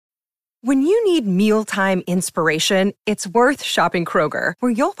When you need mealtime inspiration, it's worth shopping Kroger,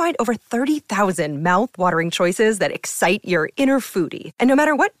 where you'll find over 30,000 mouth-watering choices that excite your inner foodie. And no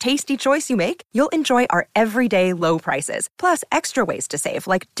matter what tasty choice you make, you'll enjoy our everyday low prices, plus extra ways to save,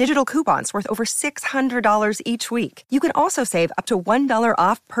 like digital coupons worth over $600 each week. You can also save up to $1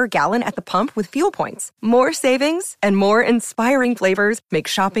 off per gallon at the pump with fuel points. More savings and more inspiring flavors make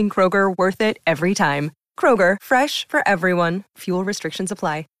shopping Kroger worth it every time. Kroger, fresh for everyone. Fuel restrictions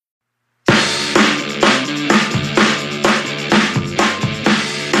apply.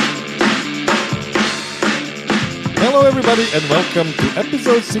 Hello everybody and welcome to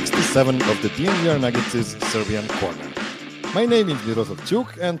episode 67 of the DNVR Nuggets' Serbian Corner. My name is Miroslav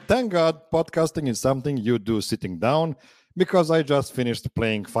Čuk and thank God podcasting is something you do sitting down because I just finished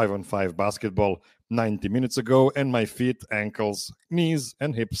playing 5-on-5 basketball 90 minutes ago and my feet, ankles, knees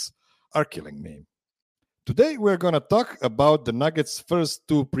and hips are killing me. Today we're going to talk about the Nuggets' first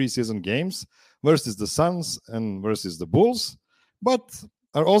two preseason games versus the Suns and versus the Bulls, but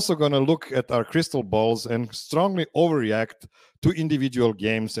are also going to look at our crystal balls and strongly overreact to individual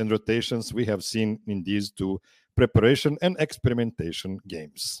games and rotations we have seen in these two preparation and experimentation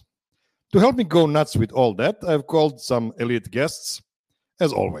games. To help me go nuts with all that, I've called some elite guests,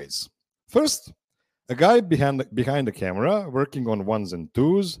 as always. First, a guy behind the camera, working on ones and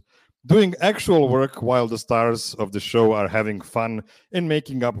twos, doing actual work while the stars of the show are having fun and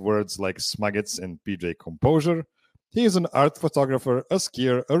making up words like smuggets and PJ Composure. He is an art photographer, a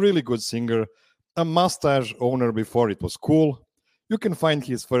skier, a really good singer, a mustache owner before it was cool. You can find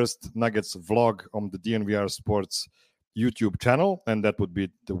his first Nuggets vlog on the DNVR Sports YouTube channel, and that would be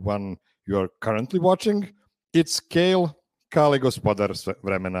the one you are currently watching. It's Kale, Kali gospodar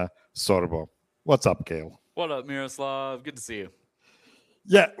vremena Sorbo. What's up, Kale? What up, Miroslav? Good to see you.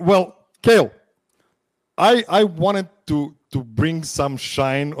 Yeah, well, Kale, I wanted to bring some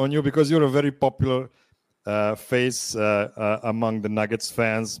shine on you because you're a very popular face among the Nuggets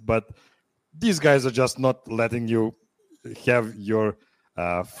fans, but these guys are just not letting you have your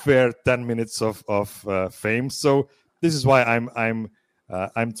fair 10 minutes of fame. So this is why I'm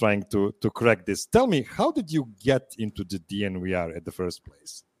trying to correct this. Tell me, how did you get into the DNVR at the first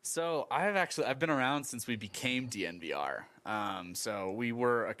place? So I've been around since we became DNVR. So we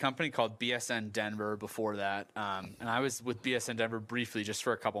were a company called BSN Denver before that, and I was with BSN Denver briefly, just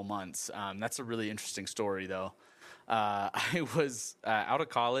for a couple months. That's a really interesting story, though. I was out of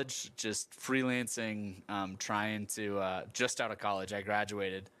college, just freelancing, just out of college. I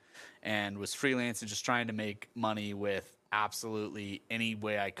graduated and was freelancing, just trying to make money with absolutely any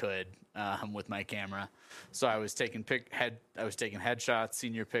way I could with my camera. So I was taking headshots,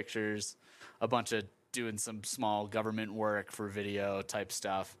 senior pictures, a bunch of doing some small government work for video type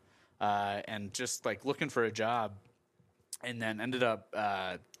stuff, and just like looking for a job. And then ended up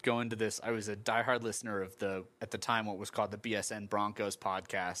going to this. I was a diehard listener of at the time what was called the BSN Broncos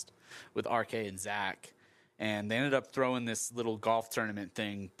podcast with RK and Zach. And they ended up throwing this little golf tournament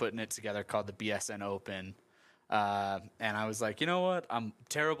thing, putting it together called the BSN Open. And I was like, you know what? I'm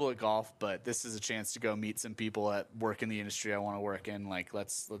terrible at golf, but this is a chance to go meet some people at work in the industry I want to work in. Like,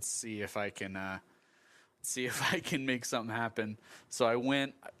 let's see if I can make something happen. So I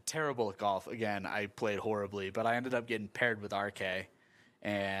went. Terrible at golf. Again, I played horribly, but I ended up getting paired with RK,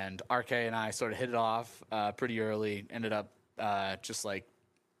 and RK and I sort of hit it off pretty early. Ended up just like,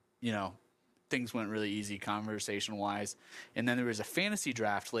 things went really easy conversation-wise. And then there was a fantasy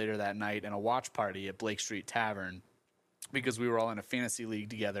draft later that night and a watch party at Blake Street Tavern because we were all in a fantasy league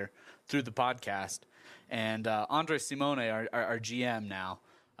together through the podcast. And Andre Simone, our GM now,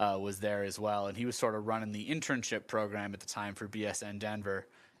 was there as well. And he was sort of running the internship program at the time for BSN Denver.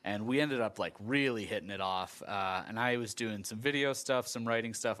 And we ended up like really hitting it off. And I was doing some video stuff, some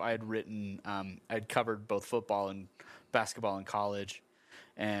writing stuff. I'd covered both football and basketball in college.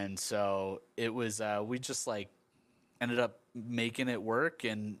 And so it was, we just like ended up making it work.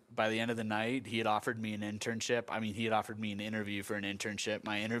 And by the end of the night, he had offered me an internship. I mean, he had offered me an interview for an internship.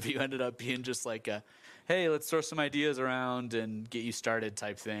 My interview ended up being just like hey, let's throw some ideas around and get you started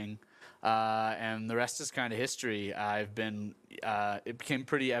type thing. And the rest is kind of history. It became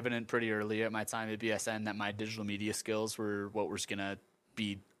pretty evident pretty early at my time at BSN that my digital media skills were what was going to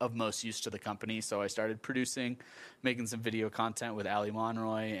be of most use to the company. So I started making some video content with Ali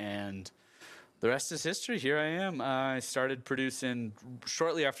Monroy, and the rest is history. Here I am.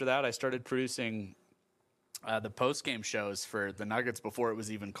 Shortly after that, I started producing the post-game shows for the Nuggets before it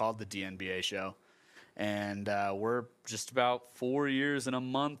was even called the DNBA show. And we're just about 4 years and a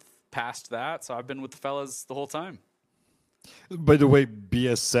month past that, so I've been with the fellas the whole time. By the way,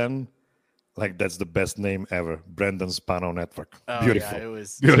 BSN Like that's the best name ever, Brandon Spano Network. Oh yeah, Beautiful, it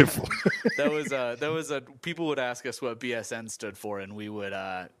was beautiful. that was a people would ask us what BSN stood for, and we would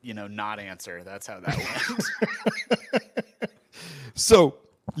not answer. That's how that went. So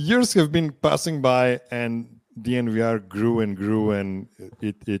years have been passing by, and DNVR grew and grew, and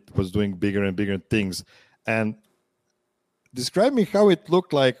it was doing bigger and bigger things. And describe me how it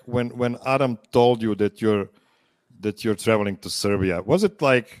looked like when Adam told you that you're traveling to Serbia. Was it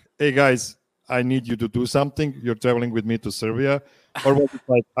like, hey guys, I need you to do something. You're traveling with me to Serbia, or was it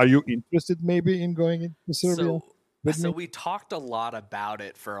like, are you interested maybe in going into Serbia So with so me? we talked a lot about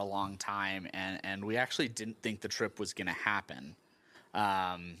it for a long time, and we actually didn't think the trip was going to happen.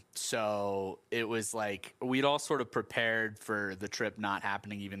 So it was like we'd all sort of prepared for the trip not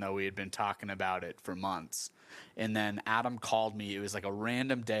happening, even though we had been talking about it for months. And then Adam called me. It was like a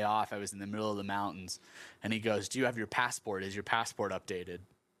random day off. I was in the middle of the mountains, and he goes, "Do you have your passport? Is your passport updated?"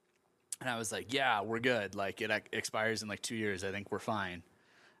 And I was like, "Yeah, we're good. Like it expires in like 2 years. I think we're fine."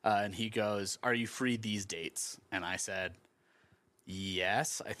 And he goes, "Are you free these dates?" And I said,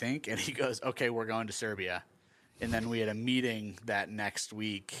 "Yes, I think." And he goes, "Okay, we're going to Serbia." And then we had a meeting that next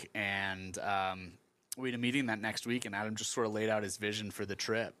week, and Adam just sort of laid out his vision for the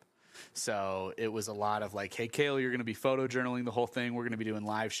trip. So it was a lot of like, "Hey, Kale, you're going to be photo journaling the whole thing. We're going to be doing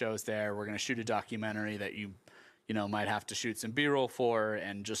live shows there. We're going to shoot a documentary that you might have to shoot some B-roll for,"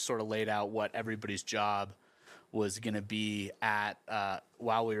 and just sort of laid out what everybody's job was going to be at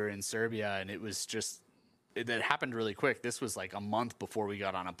while we were in Serbia. And it was just it happened really quick. This was like a month before we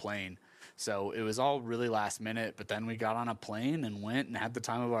got on a plane. So it was all really last minute, but then we got on a plane and went and had the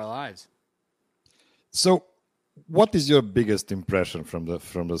time of our lives. So, what is your biggest impression from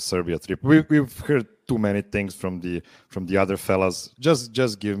the Serbia trip? We've heard too many things from the other fellas.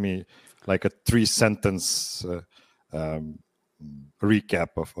 Just give me like a 3-sentence recap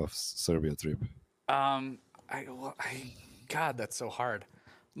of Serbia trip. God, that's so hard.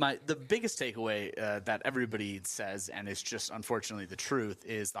 The biggest takeaway that everybody says, and it's just unfortunately the truth,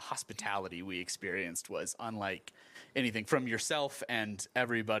 is the hospitality we experienced was unlike anything from yourself and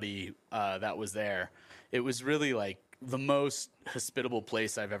everybody that was there. It was really like the most hospitable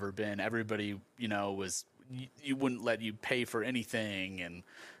place I've ever been. Everybody, was you wouldn't let you pay for anything, and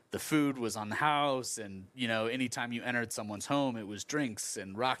the food was on the house, and anytime you entered someone's home, it was drinks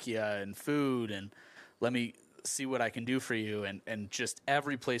and rakia and food, and let me see what I can do for you. And just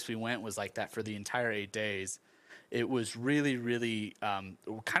every place we went was like that for the entire 8 days. It was really, really kind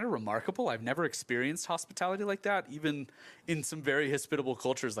of remarkable. I've never experienced hospitality like that, even in some very hospitable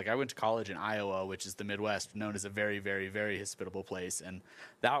cultures. Like I went to college in Iowa, which is the Midwest, known as a very, very, very hospitable place. And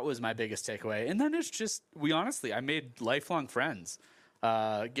that was my biggest takeaway. And then it's just, I made lifelong friends.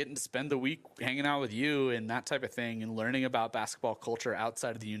 Getting to spend the week hanging out with you and that type of thing and learning about basketball culture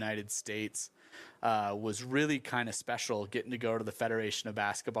outside of the United States was really kind of special. Getting to go to the Federation of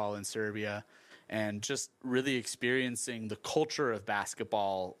Basketball in Serbia and just really experiencing the culture of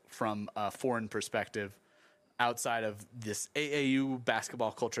basketball from a foreign perspective outside of this AAU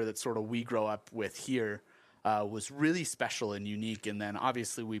basketball culture that sort of we grow up with here was really special and unique. And then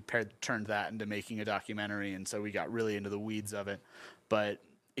obviously we turned that into making a documentary, and so we got really into the weeds of it. But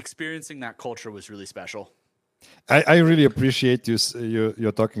experiencing that culture was really special. I really appreciate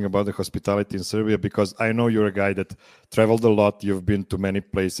you're talking about the hospitality in Serbia, because I know you're a guy that traveled a lot. You've been to many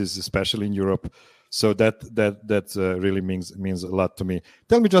places, especially in Europe. So that really means a lot to me.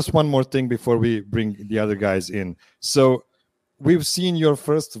 Tell me just one more thing before we bring the other guys in. So we've seen your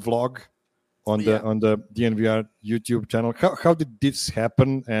first vlog on the DNVR YouTube channel. How did this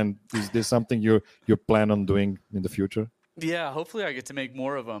happen, and is this something you plan on doing in the future? Yeah, hopefully I get to make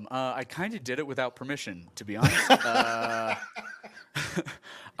more of them. I kind of did it without permission, to be honest.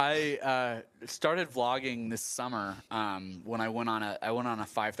 I started vlogging this summer when I went on a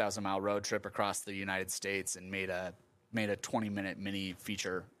 5,000-mile road trip across the United States and made a 20-minute mini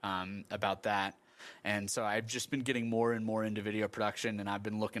feature about that. And so I've just been getting more and more into video production, and I've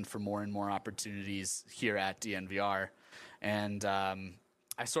been looking for more and more opportunities here at DNVR. And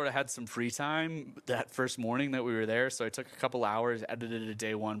I sort of had some free time that first morning that we were there, so I took a couple hours, edited a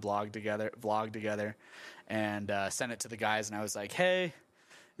day one vlog together, and sent it to the guys. And I was like, "Hey,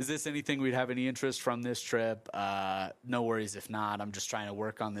 is this anything we'd have any interest from this trip? No worries if not. I'm just trying to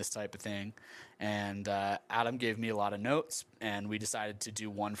work on this type of thing." And Adam gave me a lot of notes, and we decided to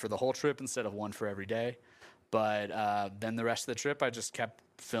do one for the whole trip instead of one for every day. But then the rest of the trip, I just kept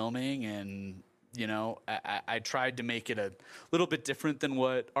filming, and I tried to make it a little bit different than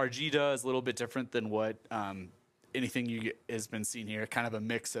what RG does, a little bit different than what anything has been seen here, kind of a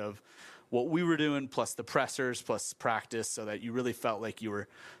mix of what we were doing, plus the pressers, plus practice, so that you really felt like you were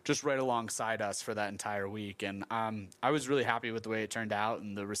just right alongside us for that entire week. And I was really happy with the way it turned out,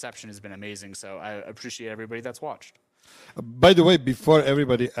 and the reception has been amazing. So I appreciate everybody that's watched. By the way, before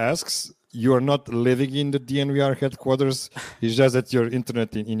everybody asks, you are not living in the DNVR headquarters. It's just that your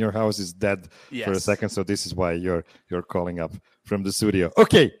internet in your house is dead for a second, so this is why you're calling up from the studio.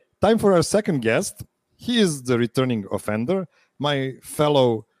 Okay, time for our second guest. He is the returning offender, my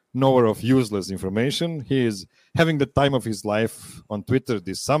fellow knower of useless information. He is having the time of his life on Twitter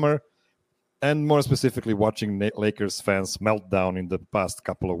this summer, and more specifically watching Lakers fans meltdown in the past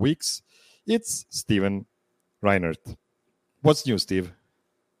couple of weeks. It's Steven Reinert. What's new, Steve?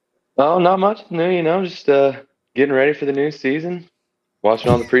 Oh, not much new, just getting ready for the new season.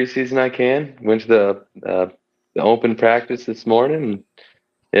 Watching all the preseason I can. Went to the open practice this morning. And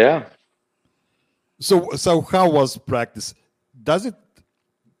yeah. So how was practice? Does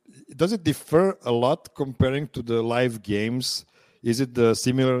it differ a lot comparing to the live games? Is it the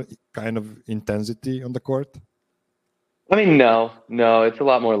similar kind of intensity on the court? I mean, no, it's a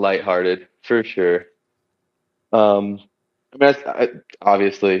lot more lighthearted for sure.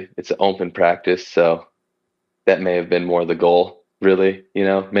 Obviously it's an open practice, so that may have been more the goal, really,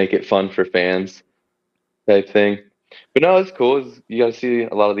 make it fun for fans type thing. But no, it's cool. You got to see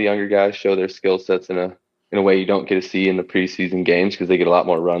a lot of the younger guys show their skill sets in a way you don't get to see in the preseason games because they get a lot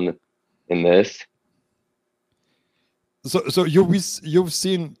more run in this. So you've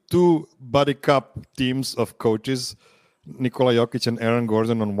seen two buddy cup teams of coaches, Nikola Jokic and Aaron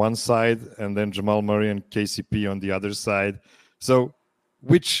Gordon on one side, and then Jamal Murray and KCP on the other side. So,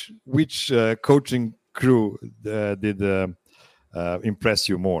 which coaching crew did impress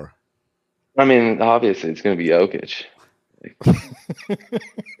you more? I mean, obviously, it's going to be Jokic.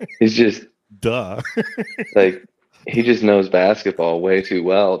 He's just he just knows basketball way too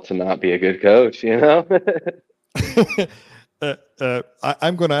well to not be a good coach. I'm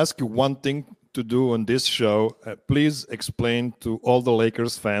going to ask you one thing to do on this show. Please explain to all the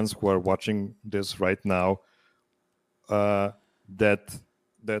Lakers fans who are watching this right now that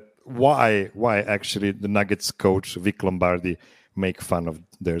why actually the Nuggets coach Vic Lombardi make fun of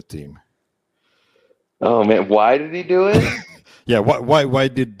their team. Oh man, why did he do it? Yeah, why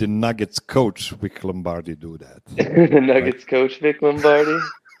did the Nuggets coach Vic Lombardi do that? The Nuggets coach Vic Lombardi.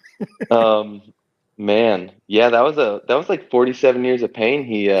 Man, yeah, that was like 47 years of pain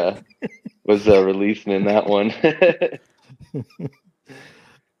he was releasing in that one.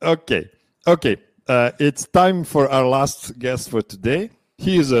 Okay. It's time for our last guest for today.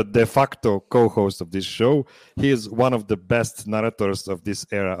 He is a de facto co-host of this show. He is one of the best narrators of this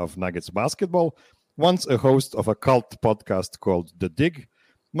era of Nuggets basketball. Once a host of a cult podcast called The Dig.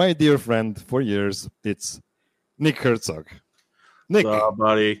 My dear friend for years, it's Nick Herzog. Nick. What's up,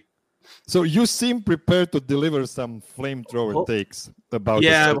 buddy? So you seem prepared to deliver some flamethrower takes about.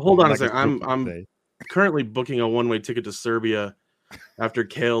 Yeah, hold on a second. I'm currently booking a one-way ticket to Serbia after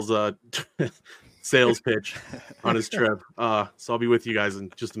Kale's sales pitch on his trip. So I'll be with you guys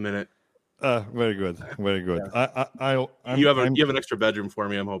in just a minute. Very good. Yeah. You have an extra bedroom for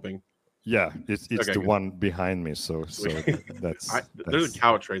me, I'm hoping. Yeah, it's okay, the good one behind me. So that's there's a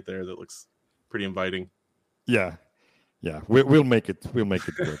couch right there that looks pretty inviting. Yeah. We'll make it good. We'll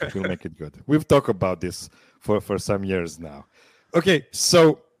make it good. We've talked about this for some years now. Okay,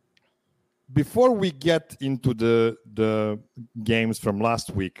 so before we get into the games from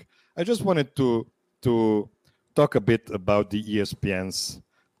last week, I just wanted to talk a bit about the ESPN's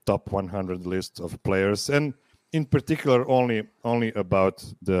top 100 list of players, and in particular only about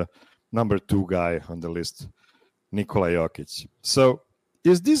the number 2 guy on the list, Nikola Jokic. So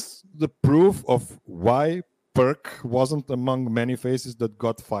is this the proof of why Perk wasn't among many faces that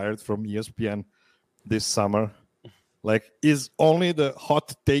got fired from ESPN this summer? Like, is only the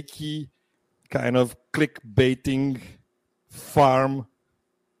hot takey kind of clickbaiting farm,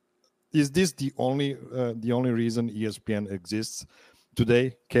 is this the only reason ESPN exists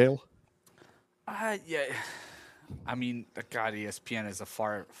today, Cale? Yeah. I mean, God, ESPN is a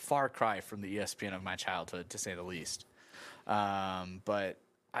far cry from the ESPN of my childhood, to say the least. But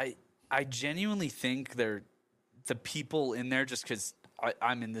I genuinely think they're the people in there, just because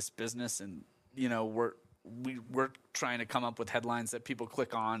I'm in this business, and we're trying to come up with headlines that people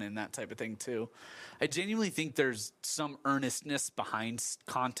click on and that type of thing too. I genuinely think there's some earnestness behind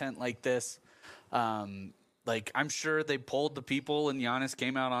content like this. Like, I'm sure they polled the people and Giannis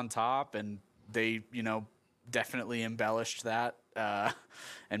came out on top, and they, definitely embellished that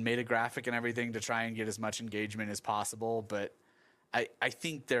and made a graphic and everything to try and get as much engagement as possible. But I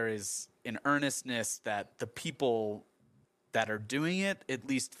think there is an earnestness that the people that are doing it at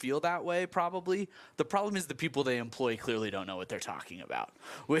least feel that way, probably. The problem is the people they employ clearly don't know what they're talking about,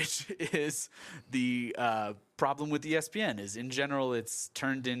 which is the problem with ESPN. Is in general it's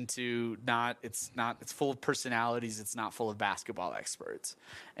turned into it's full of personalities. It's not full of basketball experts.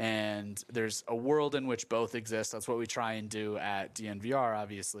 And there's a world in which both exist. That's what we try and do at DNVR,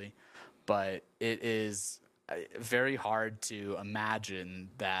 obviously. But it is very hard to imagine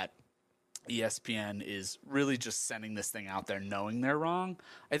that ESPN is really just sending this thing out there knowing they're wrong.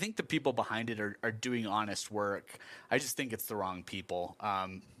 I think the people behind it are doing honest work. I just think it's the wrong people.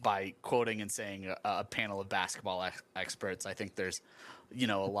 By quoting and saying a panel of basketball experts, I think there's, a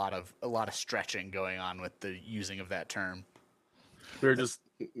lot of stretching going on with the using of that term.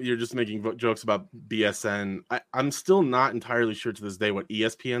 You're just making jokes about BSN. I'm still not entirely sure to this day what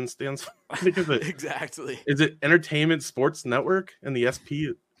ESPN stands for. Exactly. Is it Entertainment Sports Network and the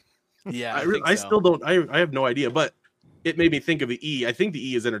SP? Yeah, I still don't. I have no idea, but it made me think of the E. I think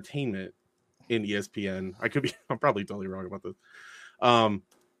the E is entertainment in ESPN. I'm probably totally wrong about this.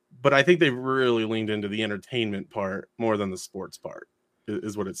 But I think they've really leaned into the entertainment part more than the sports part,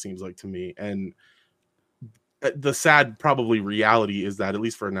 is what it seems like to me. And the sad probably reality is that, at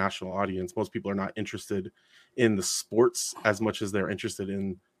least for a national audience, most people are not interested in the sports as much as they're interested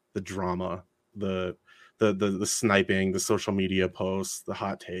in the drama, the sniping, the social media posts, the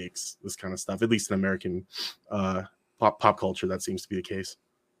hot takes, this kind of stuff. At least in American pop culture, that seems to be the case.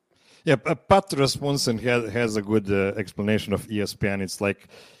 Yeah, Pat Rasmussen has a good explanation of ESPN. It's like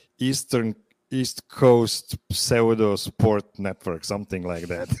East Coast pseudo sport network, something like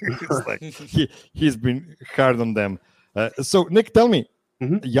that. It's like he's been hard on them. So Nick, tell me,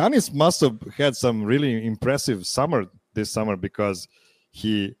 Giannis must have had some really impressive summer this summer, because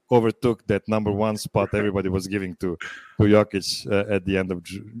he overtook that number one spot everybody was giving to Jokic at the end of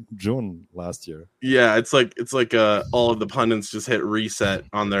June last year. Yeah, it's like all of the pundits just hit reset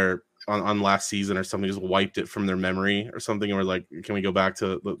on their on last season or something, just wiped it from their memory or something, and we're like, can we go back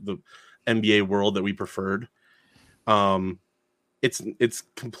to the NBA world that we preferred? It's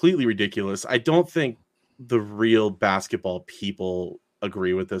completely ridiculous. I don't think the real basketball people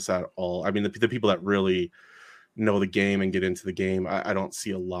agree with this at all. I mean, the people that really know the game and get into the game, I don't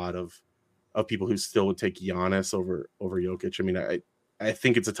see a lot of people who still would take Giannis over Jokic. I mean, I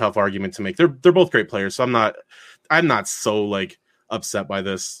think it's a tough argument to make. They're both great players, so I'm not so like upset by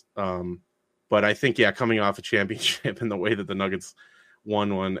this. But I think, yeah, coming off a championship and the way that the Nuggets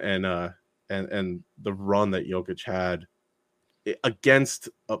won one, and the run that Jokic had against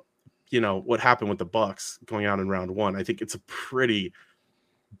what happened with the Bucks going out in round one, I think it's a pretty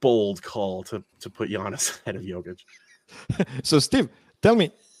bold call to put Giannis ahead of Jokic. So Steve, tell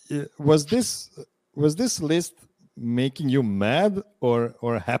me, was this list making you mad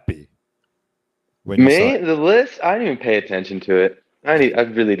or happy? When you saw it? The list, I didn't even pay attention to it. I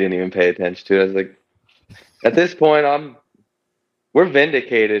really didn't even pay attention to it. I was like, at this point, we're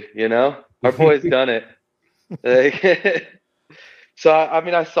vindicated, Our boy's done it. Like, so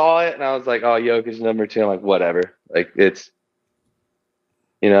I saw it and I was like, oh, Jokic's number 2. I'm like, whatever. Like, it's,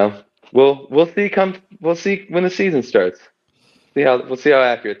 we'll see when the season starts. We'll see how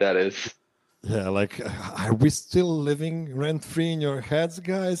accurate that is. Yeah, like, are we still living rent-free in your heads,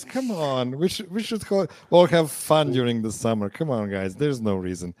 guys? Come on, we should all have fun during the summer. Come on, guys. There's no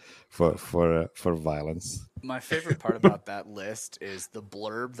reason for violence. My favorite part about that list is the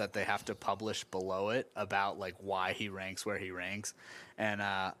blurb that they have to publish below it about like why he ranks where he ranks. And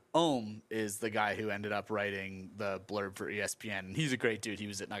Ohm is the guy who ended up writing the blurb for ESPN. And he's a great dude. He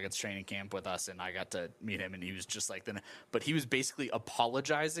was at Nuggets training camp with us, and I got to meet him. And he was just like, but he was basically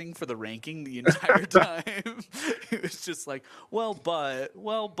apologizing for the ranking the entire time. He was just like, well, but.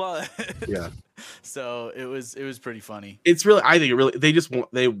 Yeah. So it was pretty funny. It's really, I think it really, they just want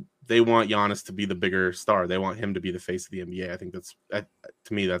they want Giannis to be the bigger star. They want him to be the face of the NBA. I think that's,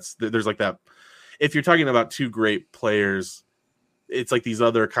 to me, there's like that. If you're talking about two great players, it's like these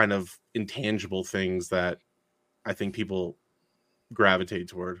other kind of intangible things that I think people gravitate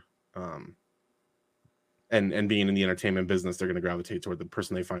toward. And being in the entertainment business, they're going to gravitate toward the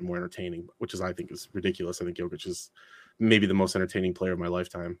person they find more entertaining, which I think is ridiculous. I think Jokic is maybe the most entertaining player of my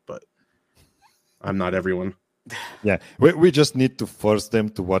lifetime, but I'm not everyone. Yeah, we just need to force them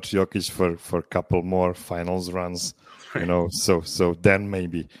to watch Jokic for a couple more finals runs, so then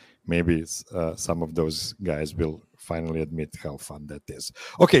maybe some of those guys will finally admit how fun that is.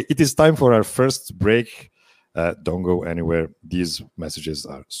 Okay, it is time for our first break. Don't go anywhere. These messages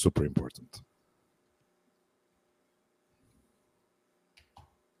are super important.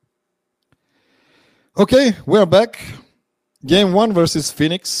 Okay, we're back. Game 1 versus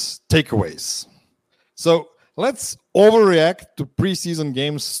Phoenix, takeaways. So let's overreact to preseason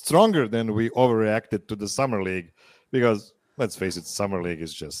games stronger than we overreacted to the Summer League. Because, let's face it, Summer League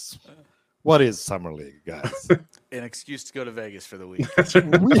is just... What is Summer League, guys? An excuse to go to Vegas for the week.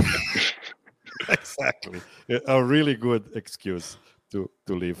 Exactly. A really good excuse to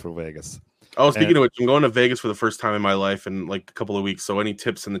leave for Vegas. Oh, speaking of which, I'm going to Vegas for the first time in my life in like a couple of weeks. So any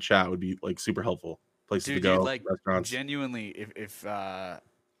tips in the chat would be like super helpful. Places to go, like restaurants. Genuinely, if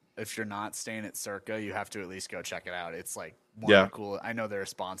you're not staying at Circa, you have to at least go check it out. It's like one of the cool. I know they're a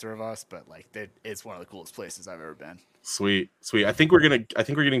sponsor of us, but like it's one of the coolest places I've ever been. Sweet. I think we're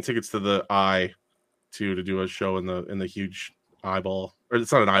getting tickets to the Eye to do a show in the huge eyeball. Or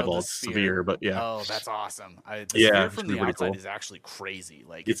it's not an eyeball, it's sphere, but yeah. Oh, that's awesome. The sphere from the outside is actually crazy.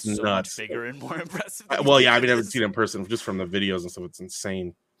 Like it's so nuts. much bigger and more impressive. Well, yeah, I mean, I haven't seen it in person, just from the videos and stuff. It's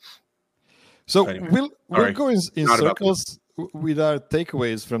insane. So anyway, we'll go in circles with our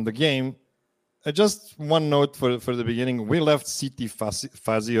takeaways from the game. Just one note for the beginning. We left CT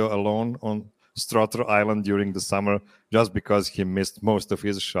Fazio alone on Strawther Island during the summer just because he missed most of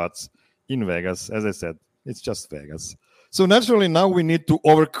his shots in Vegas. As I said, it's just Vegas. So naturally, now we need to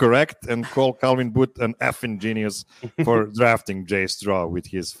overcorrect and call Calvin Booth an effing genius for drafting Jay Straw with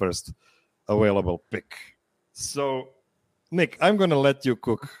his first available pick. So, Nick, I'm going to let you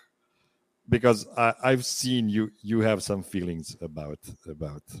cook because I've seen you have some feelings about.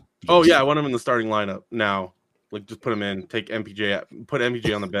 Oh yeah, I want him in the starting lineup now. Like, just put him in. Take MPJ. Put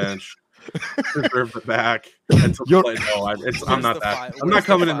MPJ on the bench. Reserve the back. I'm not that. I'm not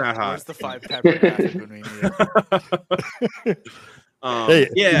coming in that hot. Where's the 5 pepper graphic when we need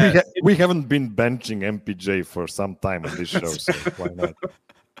it? We haven't been benching MPJ for some time on this show, so why not?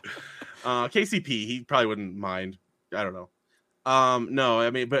 KCP, he probably wouldn't mind. I don't know. No,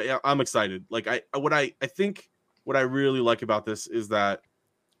 I mean, but yeah, I'm excited. Like I think what I really like about this is that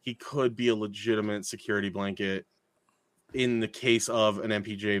he could be a legitimate security blanket in the case of an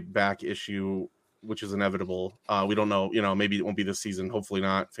MPJ back issue, which is inevitable. We don't know, maybe it won't be this season. Hopefully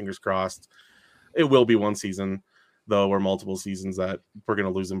not. Fingers crossed. It will be one season, though, or multiple seasons that we're going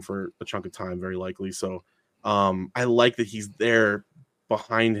to lose him for a chunk of time, very likely. So I like that he's there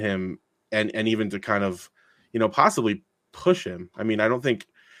behind him and even to kind of, possibly push him. I mean, I don't think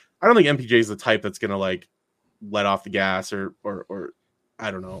MPJ is the type that's going to like let off the gas or I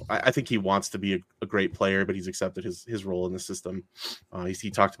don't know. I think he wants to be a great player, but he's accepted his role in the system.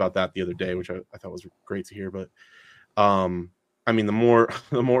 He talked about that the other day, which I thought was great to hear. But I mean, the more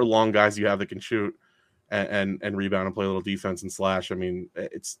long guys you have that can shoot and rebound and play a little defense and slash. I mean,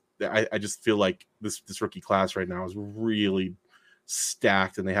 I just feel like this rookie class right now is really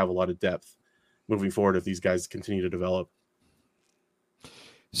stacked, and they have a lot of depth moving forward if these guys continue to develop.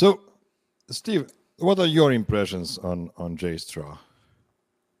 So, Steve, what are your impressions on Jay Straw?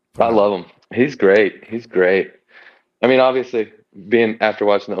 I love him. He's great. I mean, obviously, after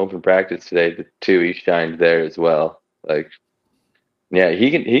watching the open practice today, he shined there as well. Like, yeah,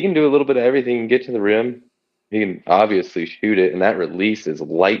 he can do a little bit of everything. He can get to the rim. He can obviously shoot it, and that release is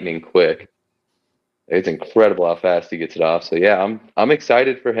lightning quick. It's incredible how fast he gets it off. So yeah, I'm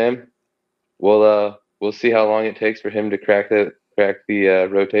excited for him. We'll see how long it takes for him to crack the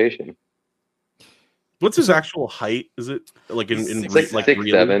rotation. What's his actual height? Is it like in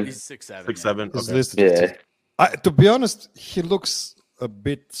 6'7"? He's 6'7". 6'7". Okay. To be honest, he looks a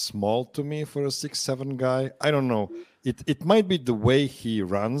bit small to me for a 6'7" guy. I don't know. It might be the way he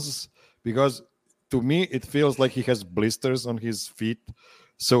runs, because to me it feels like he has blisters on his feet.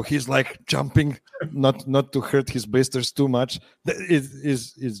 So he's like jumping, not to hurt his blisters too much. It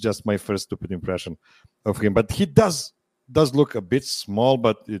is just my first stupid impression of him. But he does look a bit small,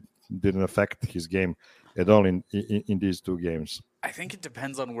 but it didn't affect his game at all in these two games. I think it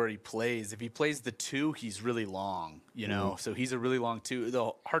depends on where he plays. If he plays the 2, he's really long, so he's a really long 2.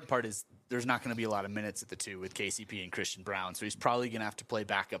 The hard part is there's not going to be a lot of minutes at the 2 with KCP and Christian Brown. So he's probably going to have to play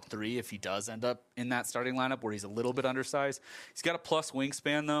backup 3 if he does end up in that starting lineup where he's a little bit undersized. He's got a plus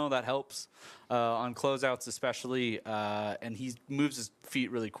wingspan, though. That helps on closeouts especially. And he moves his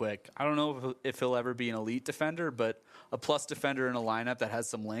feet really quick. I don't know if he'll ever be an elite defender, but a plus defender in a lineup that has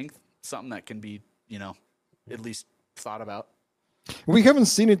some length, something that can be, at least thought about. We haven't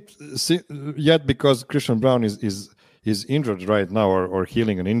seen it yet because Christian Brown is injured right now or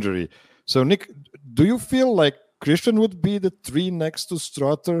healing an injury. So, Nick, do you feel like Christian would be the 3 next to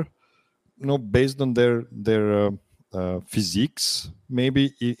Strawther, based on their physiques,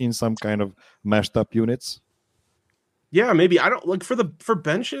 maybe in some kind of mashed up units? Yeah, maybe. I don't like for the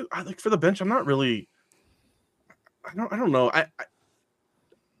bench. I'm not really. I don't know.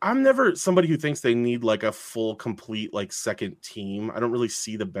 I'm never somebody who thinks they need like a full, complete, like second team. I don't really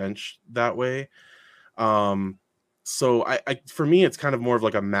see the bench that way. So I for me, it's kind of more of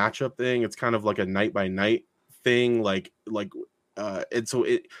like a matchup thing. It's kind of like a night by night thing. And so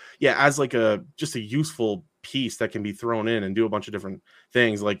as like just a useful piece that can be thrown in and do a bunch of different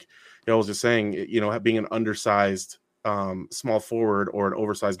things. Like, I was just saying, being an undersized small forward or an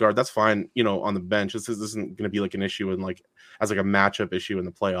oversized guard, that's fine, on the bench. This isn't going to be like an issue in like as like a matchup issue in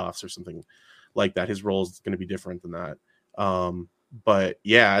the playoffs or something like that. His role is going to be different than that. But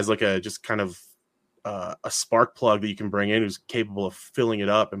yeah, as like a just kind of a spark plug that you can bring in who's capable of filling it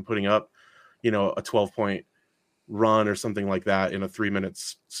up and putting up, a 12-point run or something like that in a 3-minute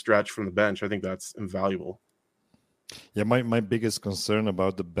stretch from the bench. I think that's invaluable. Yeah, my biggest concern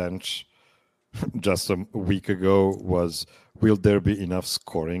about the bench just a week ago was, will there be enough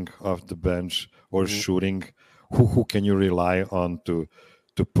scoring off the bench or shooting? Who can you rely on to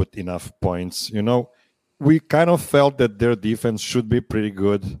put enough points? We kind of felt that their defense should be pretty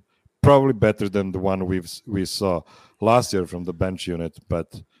good, probably better than the one we saw last year from the bench unit.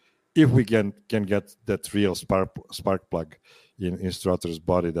 But if we can get that real spark plug in Strawther's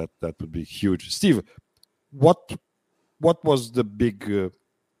body, that would be huge. Steve, what was the big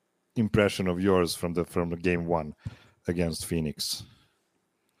impression of yours from the game one against Phoenix?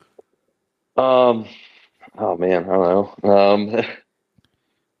 Oh man, I don't know.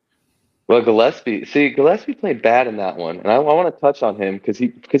 Well, Gillespie played bad in that one, and I want to touch on him because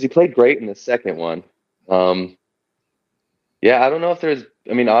he played great in the second one. Yeah, I don't know if there's.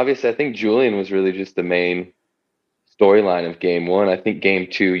 I mean, obviously, I think Julian was really just the main storyline of game one. I think game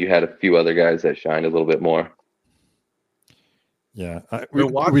two, you had a few other guys that shined a little bit more. Yeah,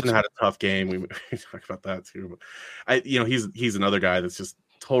 Watson had a tough game. We talk about that too. But he's another guy that's just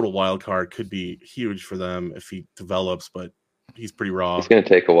total wild card. Could be huge for them if he develops, but he's pretty raw. It's going to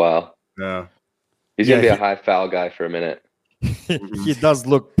take a while. Yeah, he's going to be a high foul guy for a minute. He does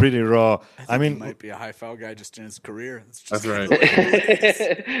look pretty raw. I mean, he might be a high foul guy just in his career. That's right.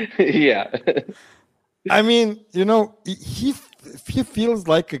 Yeah. I mean, he feels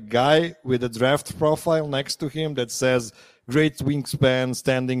like a guy with a draft profile next to him that says great wingspan,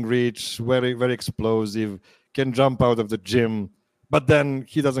 standing reach, very, very explosive, can jump out of the gym, but then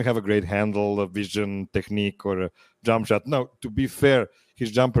he doesn't have a great handle, a vision, technique, or a jump shot. No, to be fair,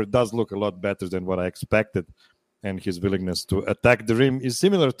 his jumper does look a lot better than what I expected, and his willingness to attack the rim is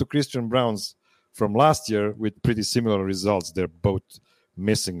similar to Christian Braun's from last year with pretty similar results. They're both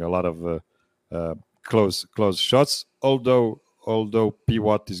missing a lot of close shots, although P.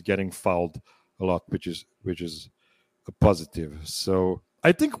 Watt is getting fouled a lot, which is a positive. So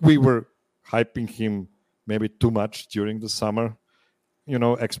I think we were hyping him maybe too much during the summer,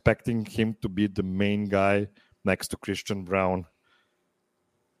 expecting him to be the main guy next to Christian Braun.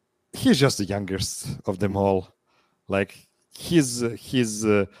 He's just the youngest of them all. Like his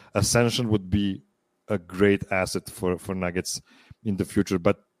ascension would be a great asset for Nuggets in the future,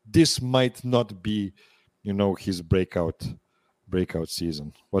 but this might not be, his breakout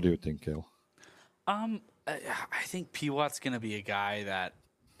season. What do you think, Kale? I think P. Watt's going to be a guy that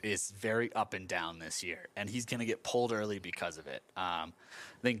is very up and down this year, and he's going to get pulled early because of it. I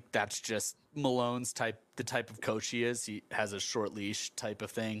think that's just Malone's the type of coach he is. He has a short leash type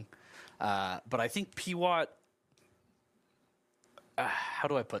of thing. But I think P. Watt, how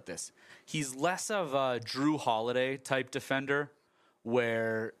do I put this? He's less of a Drew Holiday type defender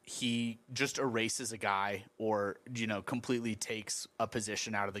where he just erases a guy or, completely takes a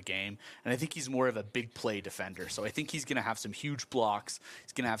position out of the game. And I think he's more of a big play defender. So I think he's going to have some huge blocks.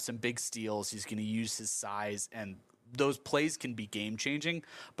 He's going to have some big steals. He's going to use his size, and those plays can be game changing.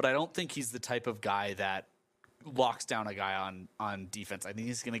 But I don't think he's the type of guy that locks down a guy on defense. I think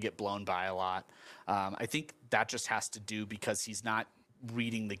he's going to get blown by a lot. I think that just has to do because he's not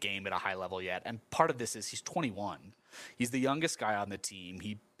reading the game at a high level yet. And part of this is he's 21. He's the youngest guy on the team.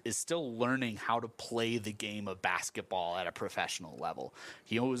 He is still learning how to play the game of basketball at a professional level.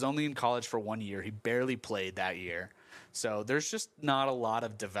 He was only in college for 1 year. He barely played that year. So there's just not a lot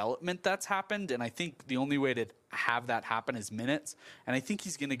of development that's happened. And I think the only way to have that happen is minutes. And I think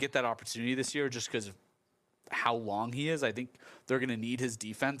he's going to get that opportunity this year just because of how long he is. I think they're going to need his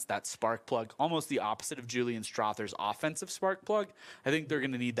defense, that spark plug, almost the opposite of Julian Strawther's offensive spark plug. I think they're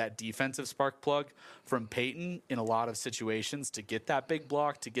going to need that defensive spark plug from Peyton in a lot of situations to get that big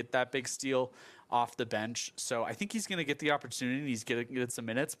block, to get that big steal off the bench. So I think he's going to get the opportunity. He's going to get some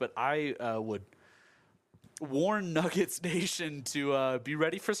minutes, but I would warn Nuggets Nation to be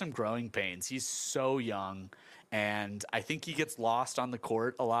ready for some growing pains. He's so young, and I think he gets lost on the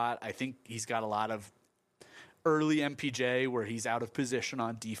court a lot. I think he's got a lot of early MPJ where he's out of position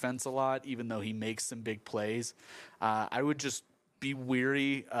on defense a lot, even though he makes some big plays. I would just be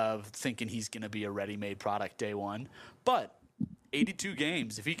weary of thinking he's going to be a ready-made product day one. But 82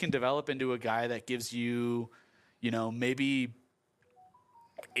 games, if he can develop into a guy that gives you, maybe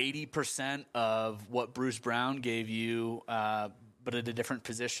 80% of what Bruce Brown gave you, but at a different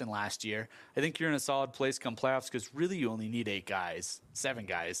position last year, I think you're in a solid place come playoffs, because really you only need 7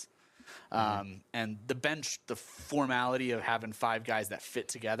 guys. And the bench, the formality of having 5 guys that fit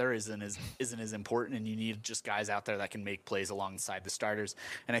together isn't as important, and you need just guys out there that can make plays alongside the starters.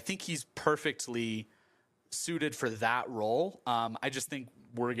 And I think he's perfectly suited for that role. I just think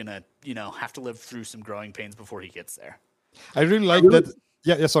we're gonna, have to live through some growing pains before he gets there. I really like that.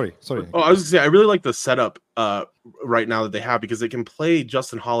 Yeah. Sorry. Oh, I was gonna say, I really like the setup right now that they have, because they can play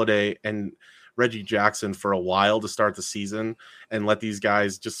Justin Holiday and Reggie Jackson for a while to start the season, and let these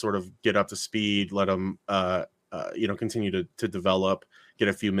guys just sort of get up to speed, let them, continue to develop, get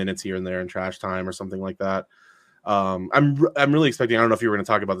a few minutes here and there in trash time or something like that. I'm really expecting, I don't know if you were going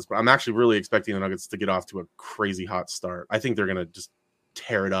to talk about this, but I'm actually really expecting the Nuggets to get off to a crazy hot start. I think they're going to just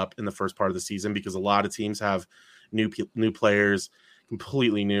tear it up in the first part of the season, because a lot of teams have new players,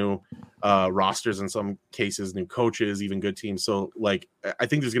 completely new rosters, in some cases, new coaches, even good teams. So I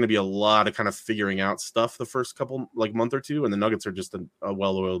think there's going to be a lot of kind of figuring out stuff the first couple month or two, and the Nuggets are just a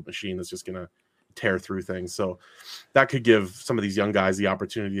well-oiled machine that's just going to tear through things. So that could give some of these young guys the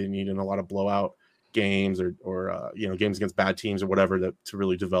opportunity they need in a lot of blowout games or games against bad teams or whatever, to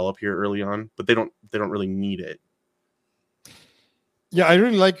really develop here early on. But they don't really need it. Yeah, I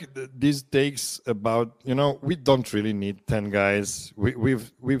really like these takes about, we don't really need 10 guys.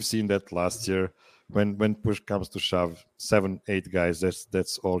 We've seen that last year when push comes to shove, 7-8 guys,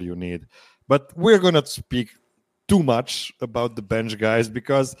 that's all you need. But we're going to speak too much about the bench guys,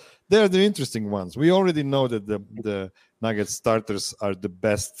 because they're the interesting ones. We already know that the Nuggets starters are the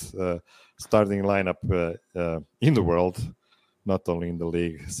best starting lineup in the world, not only in the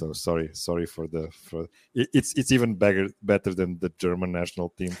league. So sorry for it's even better than the German national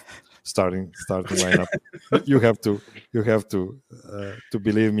team starting lineup. You have to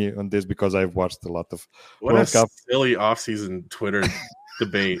believe me on this, because I've watched a lot of what World Cup. Silly offseason Twitter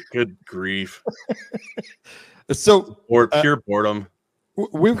debate. Good grief. So pure boredom.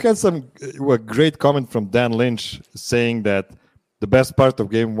 We've had a great comment from Dan Lynch saying that the best part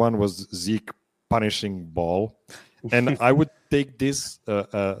of game one was Zeke punishing Ball. And I would take this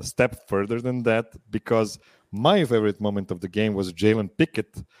a step further than that, because my favorite moment of the game was Jalen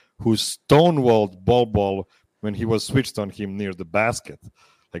Pickett, who stonewalled Ball when he was switched on him near the basket.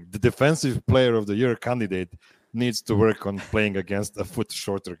 Like, the defensive player of the year candidate needs to work on playing against a foot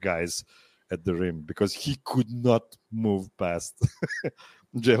shorter guys at the rim, because he could not move past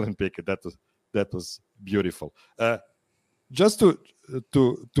Jalen Pickett. That was beautiful. Just to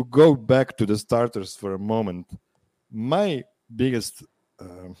go back to the starters for a moment, my biggest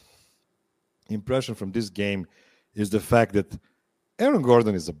impression from this game is the fact that Aaron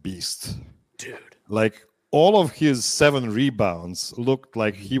Gordon is a beast. Dude. Like, all of his 7 rebounds looked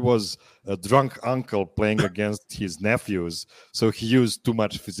like he was a drunk uncle playing against his nephews, so he used too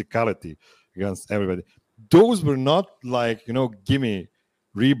much physicality against everybody. Those were not gimme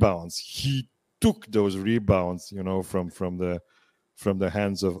rebounds. He took those rebounds, from the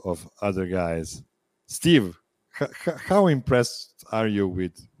hands of other guys. Steve, how impressed are you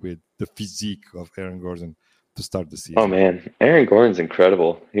with the physique of Aaron Gordon to start the season? Oh man, Aaron Gordon's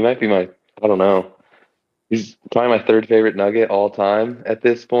incredible. He might be he's probably my 3rd favorite Nugget all time at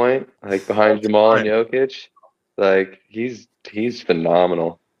this point, behind Jamal and Jokic. He's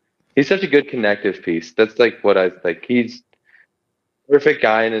phenomenal. He's such a good connective piece. That's what I think. He's perfect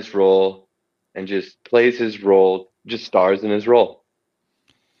guy in his role, and just plays his role, just stars in his role.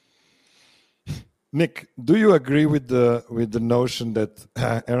 Nick, do you agree with the notion that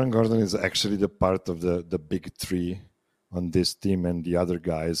Aaron Gordon is actually the part of the big 3 on this team, and the other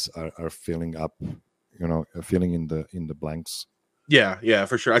guys are filling up, filling in the blanks? Yeah,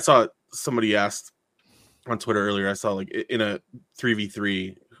 for sure. I saw somebody asked on Twitter earlier. I saw in a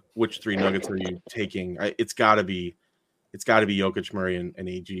 3v3, which 3 Nuggets are you taking? It's got to be Jokic, Murray, and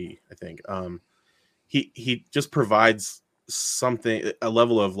AG. I think he just provides a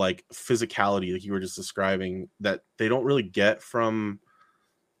level of physicality, like you were just describing, that they don't really get from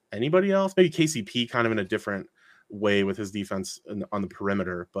anybody else. Maybe KCP kind of in a different way with his defense on the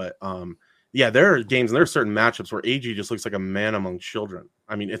perimeter, but there are games and there are certain matchups where AG just looks like a man among children.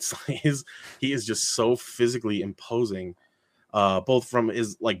 I mean, it's he is just so physically imposing, both from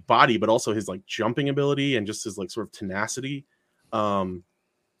his body, but also his jumping ability and just his sort of tenacity.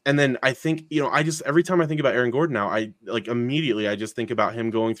 And then I think, every time I think about Aaron Gordon now, I immediately I just think about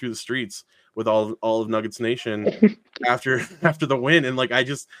him going through the streets with all of Nuggets Nation after the win. And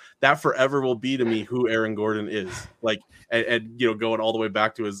that forever will be to me who Aaron Gordon is. And going all the way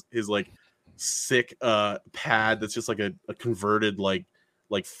back to his sick pad that's just a converted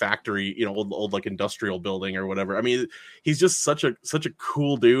factory, old industrial building or whatever. I mean, he's just such a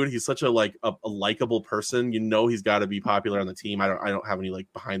cool dude. He's such a likable person. He's got to be popular on the team. I don't have any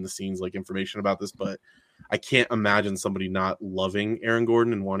behind the scenes information about this, but I can't imagine somebody not loving Aaron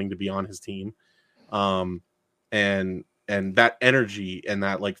Gordon and wanting to be on his team. And that energy and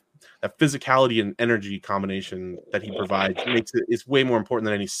that that physicality and energy combination that he provides it's way more important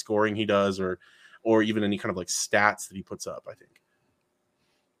than any scoring he does or even any kind of stats that he puts up, I think.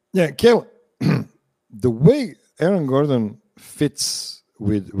 Yeah, Kel, the way Aaron Gordon fits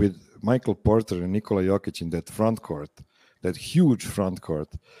with Michael Porter and Nikola Jokic in that front court, that huge front court,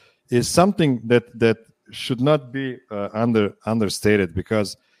 is something that should not be understated,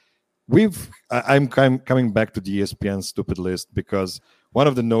 because I'm coming back to the ESPN stupid list, because one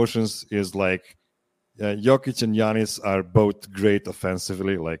of the notions is Jokic and Giannis are both great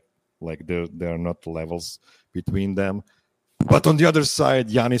offensively, there are not levels between them. But on the other side,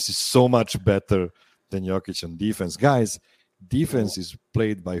 Giannis is so much better than Jokic on defense. Guys, defense is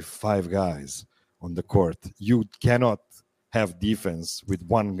played by 5 guys on the court. You cannot have defense with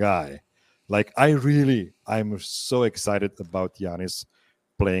one guy. I'm so excited about Giannis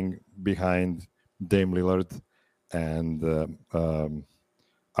playing behind Dame Lillard and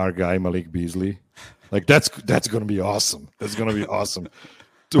our guy Malik Beasley. That's going to be awesome. That's going to be awesome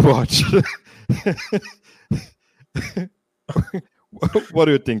to watch. What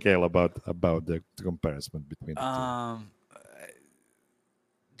do you think, Ale, about the comparison between the two?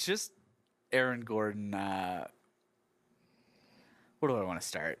 Just Aaron Gordon. Where do I want to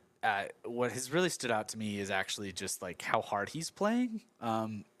start? What has really stood out to me is actually just how hard he's playing.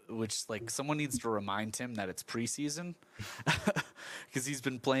 Which someone needs to remind him that it's preseason, because he's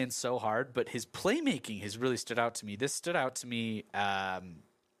been playing so hard. But his playmaking has really stood out to me. This stood out to me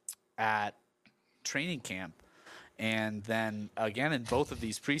at training camp. And then again, in both of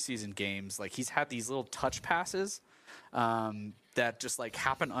these preseason games, he's had these little touch passes that just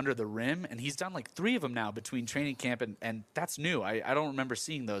happen under the rim. And he's done 3 of them now between training camp and that's new. I don't remember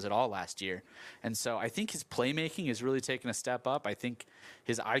seeing those at all last year. And so I think his playmaking is really taking a step up. I think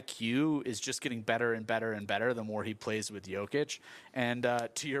his IQ is just getting better and better and better the more he plays with Jokic. And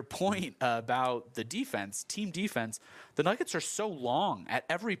to your point about the defense, team defense, the Nuggets are so long at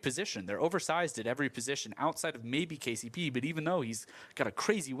every position. They're oversized at every position outside of maybe KCP, but even though he's got a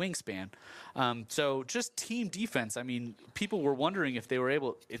crazy wingspan. So just team defense, I mean, people were wondering if they were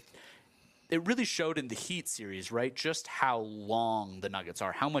able – it really showed in the Heat series, right, just how long the Nuggets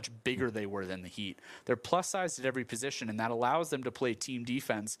are, how much bigger they were than the Heat. They're plus-sized at every position, and that allows them to play team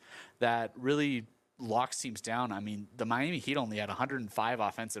defense that really locks teams down. I mean, the Miami Heat only had 105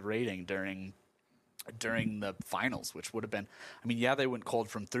 offensive rating during the finals, which would have been – I mean, yeah, they went cold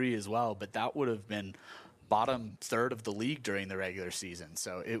from 3 as well, but that would have been – bottom third of the league during the regular season.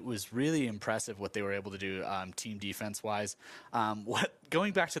 So it was really impressive what they were able to do team defense-wise.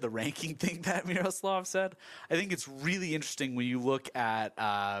 Going back to the ranking thing that Miroslav said, I think it's really interesting when you look at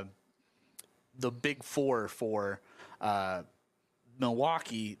the big 4 for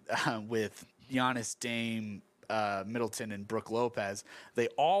Milwaukee with Giannis, Dame, Middleton, and Brook Lopez. They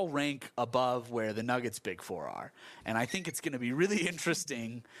all rank above where the Nuggets' big 4 are. And I think it's going to be really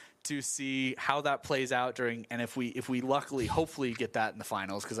interesting to see how that plays out and if we luckily, hopefully get that in the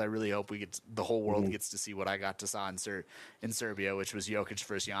finals, because I really hope the whole world gets to see what I got to saw in Serbia, which was Jokic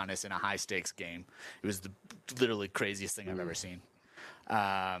versus Giannis in a high stakes game. It was the literally craziest thing I've ever seen.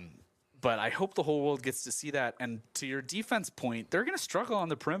 But I hope the whole world gets to see that. And to your defense point, they're going to struggle on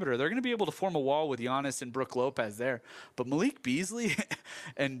the perimeter. They're going to be able to form a wall with Giannis and Brook Lopez there. But Malik Beasley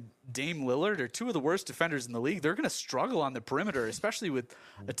and Dame Lillard are 2 of the worst defenders in the league. They're going to struggle on the perimeter, especially with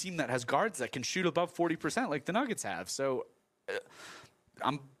a team that has guards that can shoot above 40% like the Nuggets have. So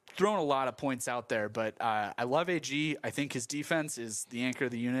I'm throwing a lot of points out there, but I love AG. I think his defense is the anchor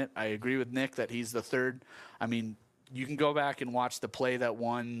of the unit. I agree with Nick that he's the third. I mean, you can go back and watch the play that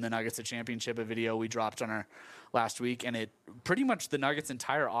won the Nuggets a championship, a video we dropped on our last week, and it pretty much the Nuggets'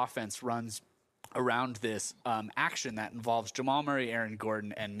 entire offense runs around this action that involves Jamal Murray, Aaron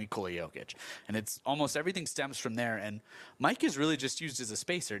Gordon, and Nikola Jokic. And it's almost everything stems from there. And Mike is really just used as a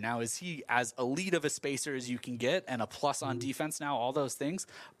spacer. Now, is he as elite of a spacer as you can get and a plus on defense now, all those things?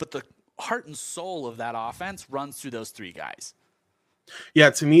 But the heart and soul of that offense runs through those 3 guys. Yeah,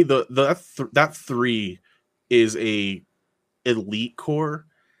 to me, that 3 is a elite core,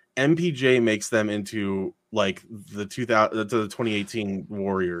 MPJ makes them into like the 2018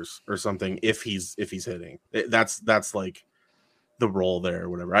 Warriors or something if he's hitting. That's like the role there or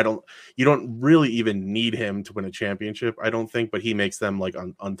whatever. You don't really even need him to win a championship, I don't think, but he makes them like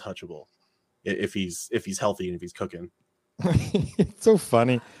untouchable if he's healthy and if he's cooking. It's so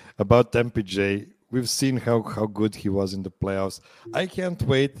funny about MPJ. We've seen how good he was in the playoffs. I can't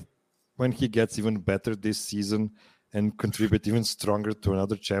wait when he gets even better this season and contribute even stronger to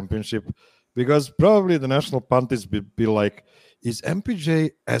another championship, because probably the national pundits be like, is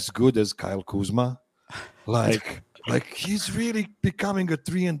MPJ as good as Kyle Kuzma? Like he's really becoming a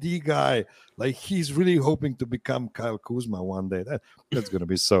 3-and-D guy. Like he's really hoping to become Kyle Kuzma one day. That's going to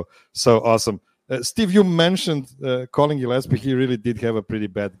be so awesome. Steve, you mentioned Colin Gillespie. He really did have a pretty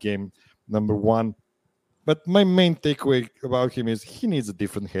bad game, number one. But my main takeaway about him is he needs a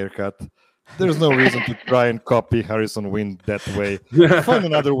different haircut. There's no reason to try and copy Harrison Wind that way. Find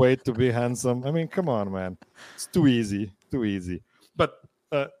another way to be handsome. I mean, come on, man. It's too easy. But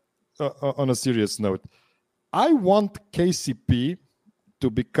on a serious note, I want KCP to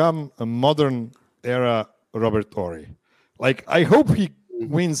become a modern era Robert Horry. Like, I hope he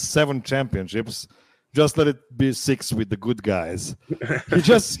wins 7 championships. Just let it be 6 with the good guys. He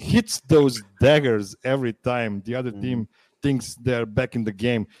just hits those daggers every time the other team thinks they're back in the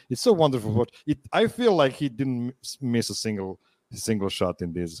game. It's so wonderful. I feel like he didn't miss a single shot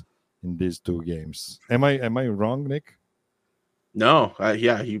in these 2 games. Am I wrong, Nick? No,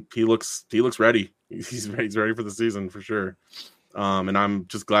 yeah, he looks ready. He's ready for the season for sure. And I'm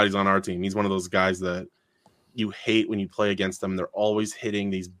just glad he's on our team. He's one of those guys that you hate when you play against them. They're always hitting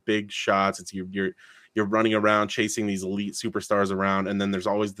these big shots. It's you're running around chasing these elite superstars around, and then there's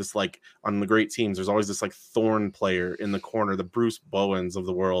always this, like, on the great teams, there's always this like thorn player in the corner, the Bruce Bowens of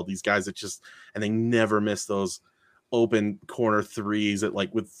the world. These guys that just, and they never miss those open corner threes at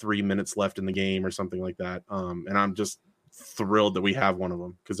like with 3 minutes left in the game or something like that. And I'm just thrilled that we have one of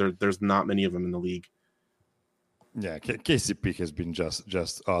them because there's not many of them in the league. Yeah, KCP has been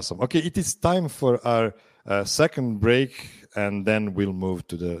just awesome. Okay, it is time for our second break, and then we'll move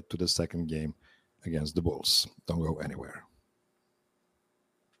to the second game against the Bulls. Don't go anywhere.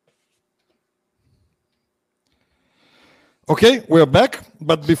 Okay, we're back.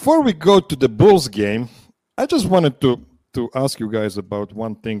 But before we go to the Bulls game, I just wanted to ask you guys about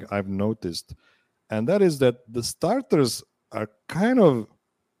one thing I've noticed, and that is that the starters are kind of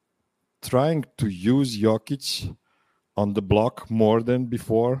trying to use Jokic on the block more than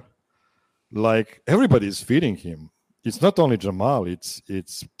before. Like, everybody's feeding him. It's not only Jamal, it's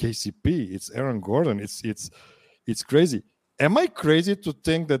KCP, it's Aaron Gordon, it's crazy. Am I crazy to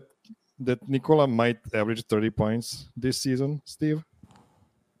think that Nikola might average 30 points this season, Steve?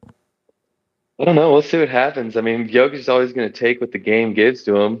 I don't know. We'll see what happens. I mean, Jokic is always going to take what the game gives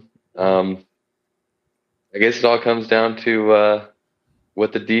to him. I guess it all comes down to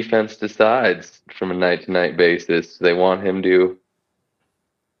what the defense decides from a night-to-night basis. Do they want him to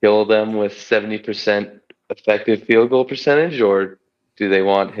kill them with 70% effective field goal percentage, or do they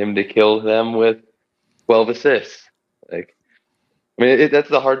want him to kill them with 12 assists? Like, I mean, that's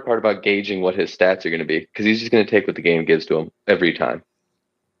the hard part about gauging what his stats are going to be, because he's just going to take what the game gives to him every time.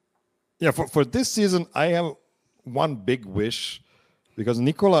 Yeah, for this season, I have one big wish, because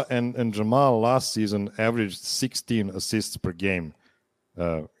Nikola and Jamal last season averaged 16 assists per game,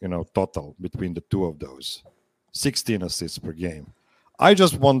 total between the two of those. 16 assists per game. I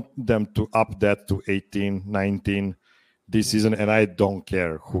just want them to up that to 18, 19 this season, and I don't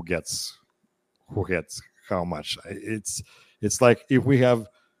care who gets how much. It's like if we have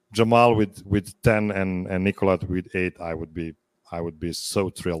Jamal with 10 and Nikola with 8, I would be so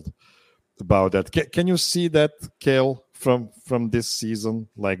thrilled about that. Can you see that, Kale, from this season,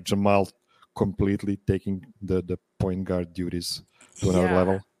 like Jamal completely taking the point guard duties to another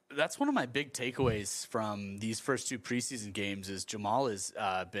level? That's one of my big takeaways from these first 2 preseason games is Jamal has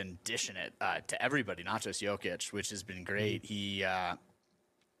been dishing it to everybody, not just Jokic, which has been great.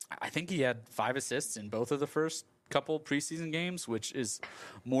 I think he had 5 assists in both of the first couple preseason games, which is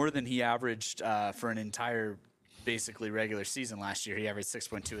more than he averaged for an entire basically regular season last year. He averaged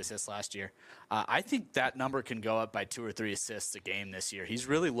 6.2 assists last year. I think that number can go up by 2 or 3 assists a game this year. He's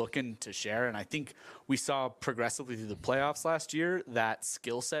really looking to share, and I think we saw progressively through the playoffs last year that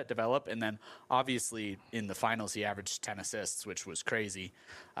skill set develop, and then obviously in the finals he averaged 10 assists, which was crazy.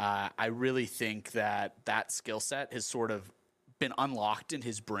 I really think that skill set has sort of been unlocked in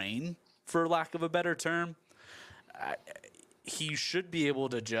his brain, for lack of a better term. He should be able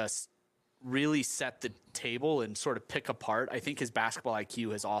to just really set the table and sort of pick apart. I think his basketball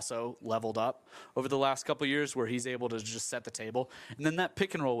IQ has also leveled up over the last couple of years, where he's able to just set the table. And then that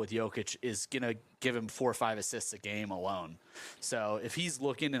pick and roll with Jokic is going to give him 4 or 5 assists a game alone. So if he's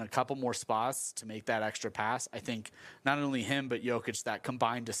looking in a couple more spots to make that extra pass, I think not only him but Jokic, that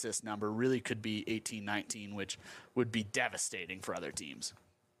combined assist number really could be 18, 19, which would be devastating for other teams.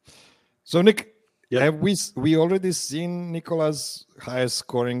 So Nick, Yep. have we already seen Nikola's highest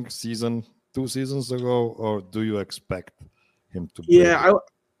scoring season 2 seasons ago, or do you expect him to? Yeah,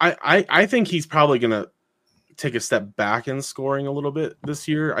 I think he's probably going to take a step back in scoring a little bit this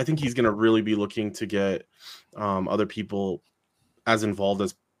year. I think he's going to really be looking to get other people as involved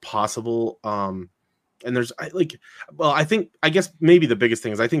as possible. And I guess maybe the biggest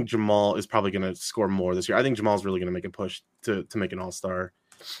thing is I think Jamal is probably going to score more this year. I think Jamal's really going to make a push to make an all-star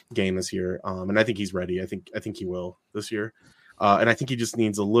game this year. And I think he's ready. I think he will this year. And I think he just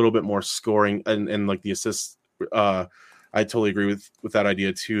needs a little bit more scoring and like the assists. I totally agree with that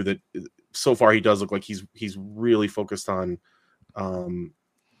idea too, that so far he does look like he's really focused on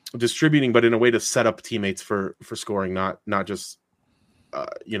distributing, but in a way to set up teammates for scoring, not just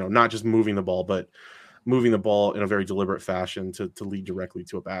not just moving the ball, but moving the ball in a very deliberate fashion to lead directly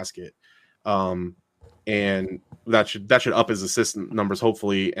to a basket. And that should up his assist numbers,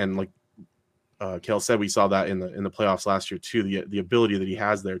 hopefully. And like Kel said, we saw that in the playoffs last year too. The ability that he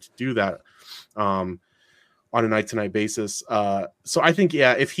has there to do that on a night-to-night basis. So I think,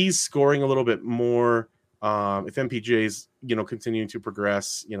 yeah, if he's scoring a little bit more, if MPJ's continuing to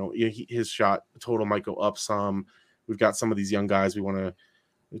progress, his shot total might go up some. We've got some of these young guys we want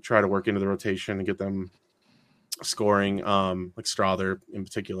to try to work into the rotation and get them scoring, like Strawther in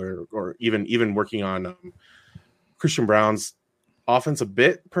particular, or even working on Christian Brown's offense a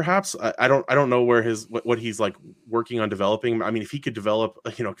bit, perhaps. I don't know where what he's like working on developing. I mean, if he could develop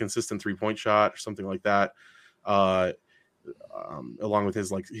a consistent 3-point shot or something like that, along with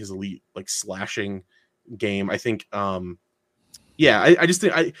his elite like slashing game, I think. I just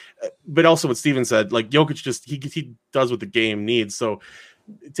think but also what Steven said, like Jokic just he does what the game needs. So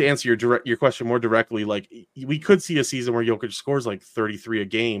to answer your question more directly, like we could see a season where Jokic scores like 33 a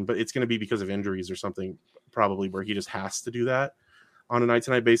game, but it's going to be because of injuries or something, probably, where he just has to do that on a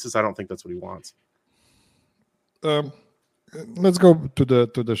night-to-night basis. I don't think that's what he wants. Let's go to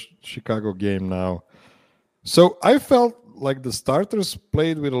the Chicago game now. So I felt like the starters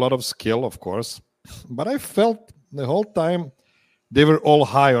played with a lot of skill, of course, but I felt the whole time they were all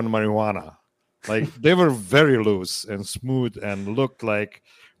high on marijuana. Like they were very loose and smooth and looked like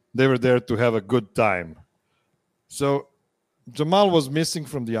they were there to have a good time. So Jamal was missing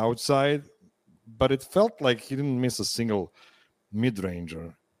from the outside, but it felt like he didn't miss a single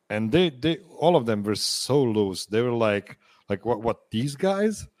mid-ranger. And they all of them were so loose. They were like what these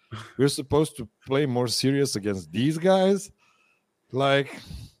guys? We're supposed to play more serious against these guys? Like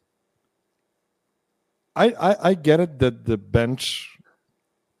I get it that the bench,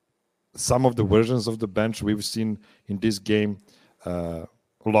 some of the versions of the bench we've seen in this game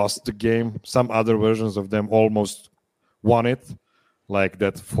lost the game. Some other versions of them almost won it. Like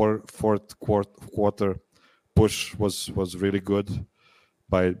that fourth quarter push was really good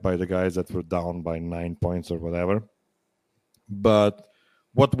by the guys that were down by 9 points or whatever. But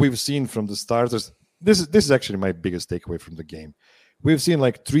what we've seen from the starters, this is actually my biggest takeaway from the game. We've seen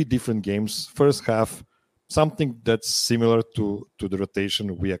like 3 different games. First half, something that's similar to the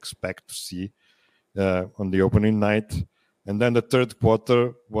rotation we expect to see on the opening night. And then the third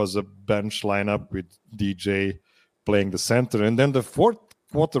quarter was a bench lineup with DJ playing the center. And then the fourth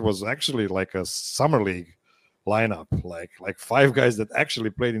quarter was actually like a summer league lineup, like 5 guys that actually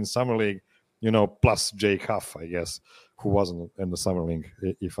played in summer league, plus Jake Huff, I guess, who wasn't in the summer league,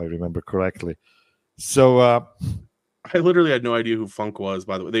 if I remember correctly. So I literally had no idea who Funk was,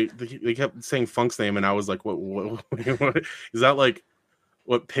 by the way. They kept saying Funk's name, and I was like, what is that like?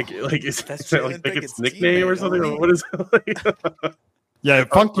 What pick? Like is that like Pickett's nickname or something? Or what is it like? Yeah,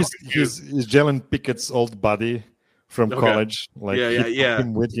 Funk is Jalen Pickett's old buddy from college. Like yeah.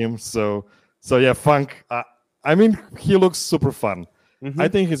 Him with him. So yeah, Funk. I mean, he looks super fun. Mm-hmm. I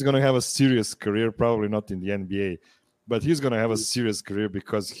think he's gonna have a serious career. Probably not in the NBA, but he's gonna have a serious career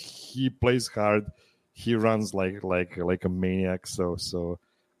because he plays hard. He runs like a maniac. So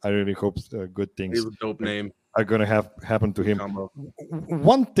I really hope good things. He's a dope name. Are going to happen to him.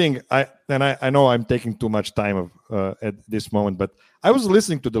 One thing, I know I'm taking too much time at this moment, but I was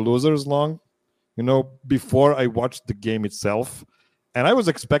listening to the Losers Long, before I watched the game itself, and I was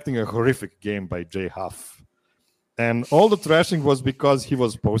expecting a horrific game by Jay Huff. And all the trashing was because he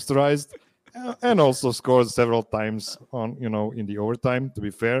was posterized and also scored several times on, in the overtime, to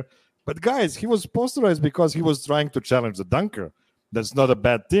be fair. But guys, he was posterized because he was trying to challenge the dunker. That's not a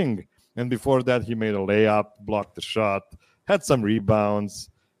bad thing. And before that, he made a layup, blocked the shot, had some rebounds,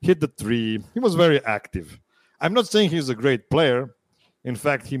 hit the three. He was very active. I'm not saying he's a great player. In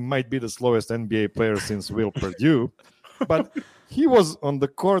fact, he might be the slowest NBA player since Will Perdue. But he was on the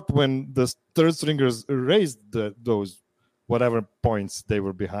court when the third stringers erased those whatever points they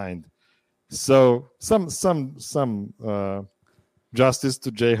were behind. So some justice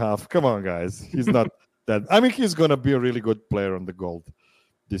to J Huff. Come on, guys. He's not that. I mean, he's gonna be a really good player on the Gold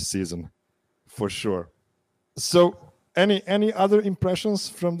this season, for sure. So, any other impressions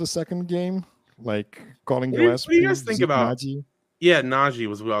from the second game, like calling What do you guys think about? Nagy? Yeah, Najee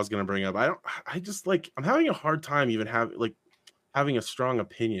was what I was going to bring up. I'm having a hard time even having a strong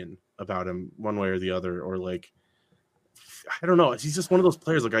opinion about him one way or the other, or like, I don't know. He's just one of those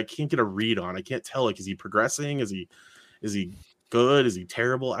players like I can't get a read on. I can't tell, like, is he progressing? Is he good? Is he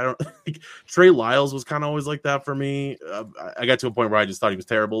terrible? I don't like Trey Lyles was kind of always like that for me. I got to a point where I just thought he was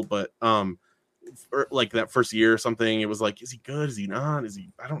terrible, but like that first year or something, it was like, is he good? Is he not?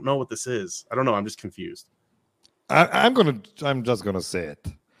 I don't know what this is. I don't know. I'm just confused. I'm just gonna say it.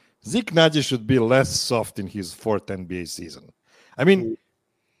 Zeke Nagy should be less soft in his fourth NBA season. I mean,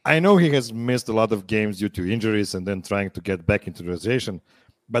 I know he has missed a lot of games due to injuries and then trying to get back into the rotation,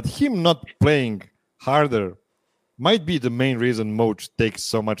 but him not playing harder might be the main reason Moch takes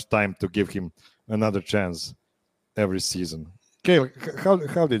so much time to give him another chance every season. Kale,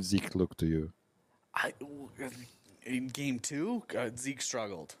 how did Zeke look to you? In game 2, Zeke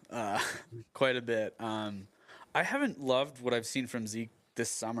struggled quite a bit. I haven't loved what I've seen from Zeke this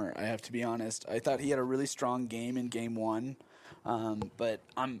summer, I have to be honest. I thought he had a really strong game in game 1, but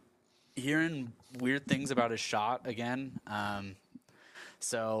I'm hearing weird things about his shot again.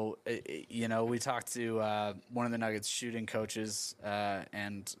 So, we talked to one of the Nuggets shooting coaches,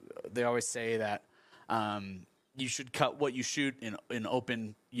 and they always say that you should cut what you shoot in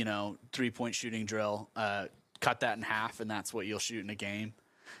open, 3-point shooting drill, cut that in half, and that's what you'll shoot in a game.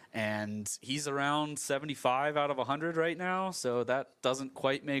 And he's around 75 out of 100 right now, so that doesn't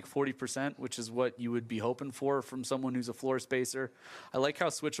quite make 40%, which is what you would be hoping for from someone who's a floor spacer. I like how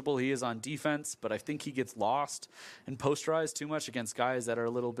switchable he is on defense, but I think he gets lost and posterized too much against guys that are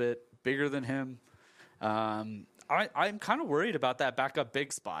a little bit bigger than him. I'm kind of worried about that backup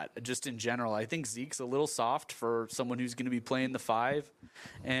big spot, just in general. I think Zeke's a little soft for someone who's going to be playing the 5.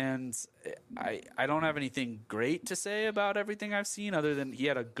 And I don't have anything great to say about everything I've seen other than he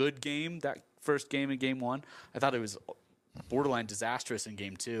had a good game, that first game in game 1. I thought it was borderline disastrous in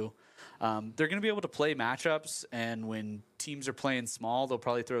game 2. They're going to be able to play matchups, and when teams are playing small, they'll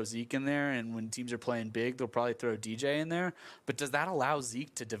probably throw Zeke in there, and when teams are playing big, they'll probably throw DJ in there. But does that allow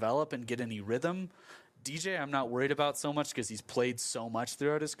Zeke to develop and get any rhythm? DJ, I'm not worried about so much because he's played so much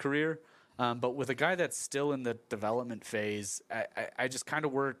throughout his career. But with a guy that's still in the development phase, I just kind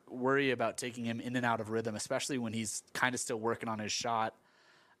of worry about taking him in and out of rhythm, especially when he's kind of still working on his shot.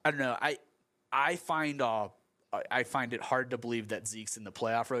 I don't know. I find it hard to believe that Zeke's in the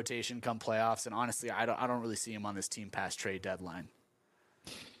playoff rotation come playoffs, and honestly, I don't really see him on this team past trade deadline.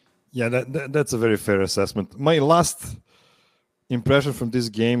 Yeah, that's a very fair assessment. My last impression from this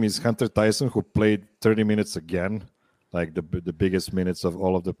game is Hunter Tyson, who played 30 minutes again, like the biggest minutes of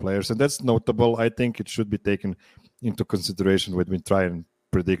all of the players. And that's notable. I think it should be taken into consideration when we try and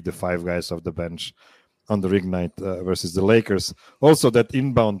predict the 5 guys off the bench on the rig night versus the Lakers. Also, that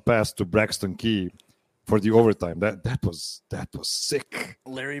inbound pass to Braxton Key for the overtime, that was sick.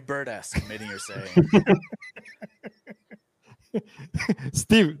 Larry Bird-esque, maybe you're saying.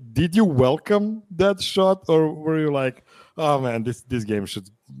 Steve, did you welcome that shot, or were you like, oh man, this game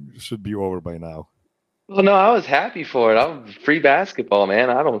should be over by now? Well, no, I was happy for it. I'm free basketball, man.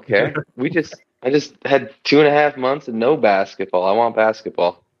 I don't care. I just had 2.5 months of no basketball. I want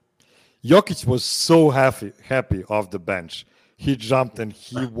basketball. Jokic was so happy off the bench. He jumped and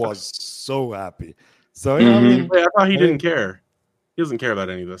he was so happy. So I mean, I thought he didn't care. He doesn't care about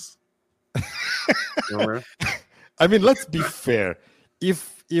any of this. I mean, let's be fair.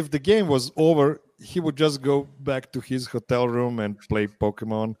 If the game was over, he would just go back to his hotel room and play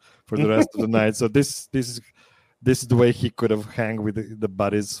Pokemon for the rest of the night. So this is the way he could have hang with the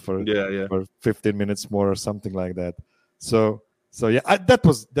buddies for 15 minutes more or something like that. So yeah,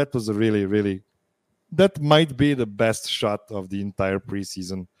 that was a really, that might be the best shot of the entire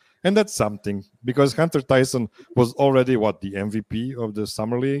preseason. And that's something, because Hunter Tyson was already the MVP of the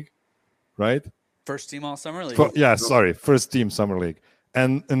Summer League, right? First team all Summer League. First team Summer League.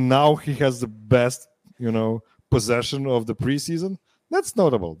 And now he has the best, possession of the preseason. That's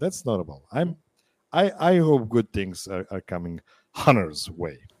notable. I hope good things are coming Hunter's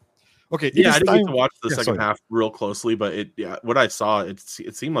way. Okay, it Yeah, is I didn't time. get to watch the Yeah, second sorry. half real closely, but what I saw, it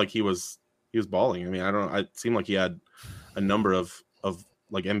seemed like he was balling. I mean, it seemed like he had a number of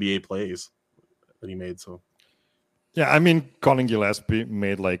like NBA plays that he made. So Yeah, I mean, Colin Gillespie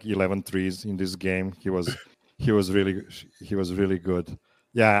made like 11 threes in this game. He was really good.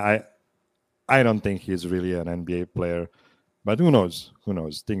 Yeah, I don't think he's really an NBA player, but who knows? Who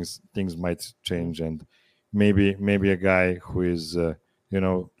knows? Things might change, and maybe a guy who is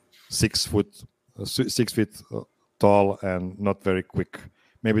 6 feet tall and not very quick.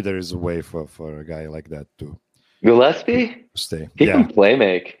 Maybe there is a way for a guy like that to Gillespie, stay. he Yeah, can play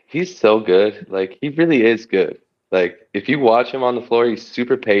make. He's so good. Like he really is good. Like if you watch him on the floor, he's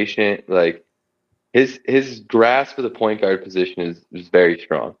super patient. Like his grasp for the point guard position is very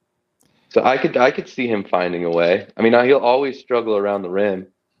strong. So I could see him finding a way. I mean, he'll always struggle around the rim,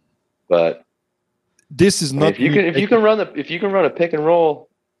 but this is I mean, not me. if you can run a pick and roll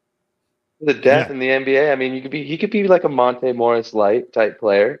to the death in the NBA, I mean, he could be like a Monte Morris light type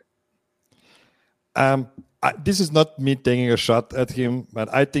player. This is not me taking a shot at him,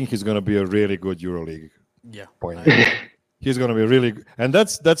 but I think he's going to be a really good EuroLeague point. He's going to be really good. And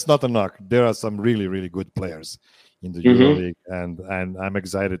that's not a knock. There are some really, really good players in the EuroLeague, and I'm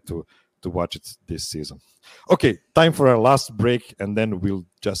excited to watch it this season. Okay, time for our last break, and then we'll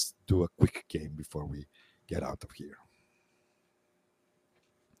just do a quick game before we get out of here.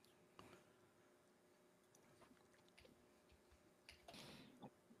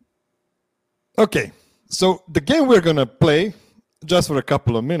 Okay, so the game we're going to play just for a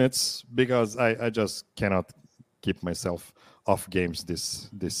couple of minutes, because I just cannot keep myself off games this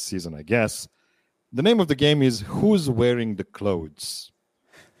season, I guess. The name of the game is Who's Wearing the Clothes?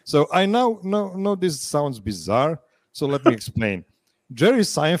 So I now know this sounds bizarre, so let me explain. Jerry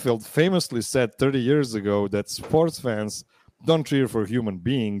Seinfeld famously said 30 years ago that sports fans don't cheer for human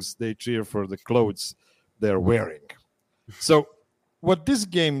beings, they cheer for the clothes they're wearing. So what this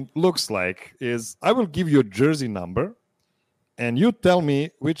game looks like is I will give you a jersey number, and you tell me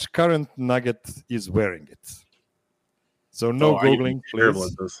which current Nugget is wearing it. So no Googling,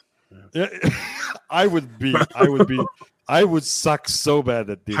 please. Yeah, I would suck so bad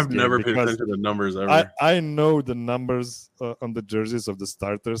at this. I've never paid attention to the numbers ever. I know the numbers on the jerseys of the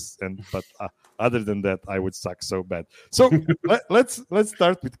starters, but other than that, I would suck so bad. So let's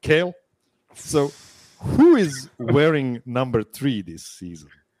start with Kale. So who is wearing number 3 this season?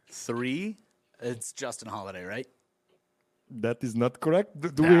 3? It's Justin Holiday, right? That is not correct.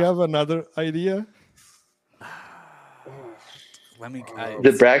 Do we have another idea? Let me.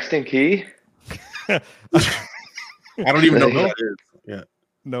 The Braxton Key? I don't even know who that is. Yeah.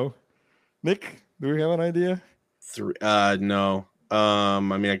 No. Nick, do we have an idea? 3. No. I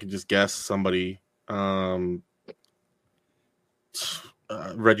mean, I could just guess somebody.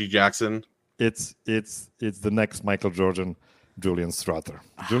 Reggie Jackson. It's the next Michael Jordan, Julian Strawther.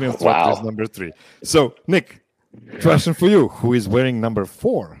 Julian Strawther is number 3. So, Nick, question for you: who is wearing number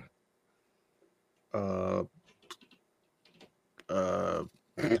 4? I'm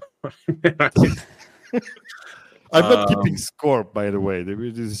not keeping score, by the way.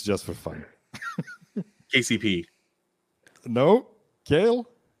 This is just for fun. KCP. No, Kale.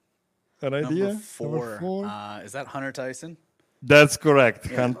 An idea? Number 4. Is that Hunter Tyson? That's correct.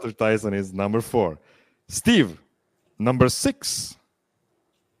 Yeah. Hunter Tyson is number 4. Steve, number 6.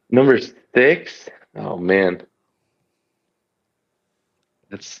 Number 6? Oh man,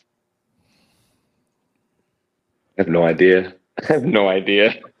 I have no idea.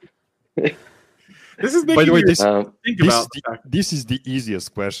 This is by the way, this is the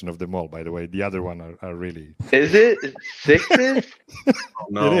easiest question of them all. By the way, the other one are really. Is it 6s? Oh,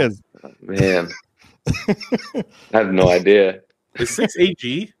 no. It is. Oh, man, I have no idea. Is 6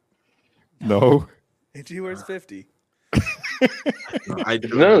 AG? No. AG wears 50. None of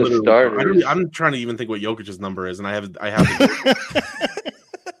the starters. I'm trying to even think what Jokic's number is, and I have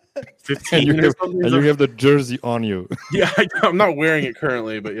 15. And you have the jersey on you. Yeah, I'm not wearing it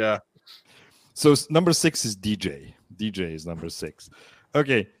currently, but yeah. So number 6 is DJ. DJ is number 6.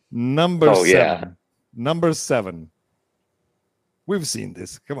 Okay, number 7. Yeah. Number 7. We've seen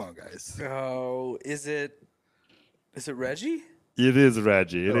this. Come on, guys. Oh, is it Reggie? It is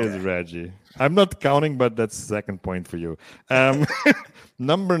Reggie. It is Reggie. I'm not counting, but that's second point for you.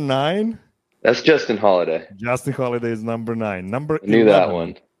 Number 9. That's Justin Holiday. Justin Holiday is number 9. Number 11. I knew that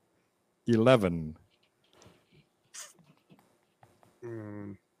one. 11.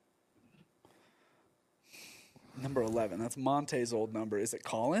 Number 11. That's Monte's old number. Is it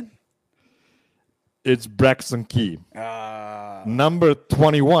Colin? It's Braxton Key. Number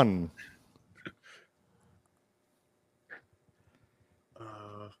 21.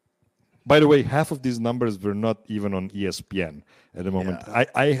 By the way, half of these numbers were not even on ESPN at the moment. Yeah.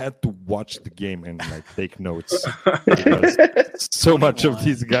 I had to watch the game and like take notes because so much of 21.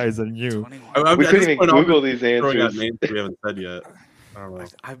 these guys are new. 21. We At couldn't this even point, I'm Google just these throwing out answers. names we haven't said yet. I don't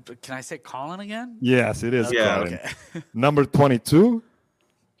know. Can I say Colin again? Yes, it is. Yeah. Colin. Okay. Number 22,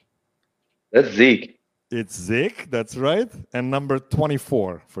 That's Zeke. it's Zeke. That's right. And number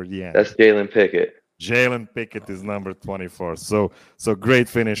 24 for the end. That's Jalen Pickett. Jalen Pickett is number 24. So great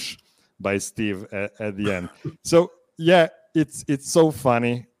finish by Steve at the end. So yeah, it's so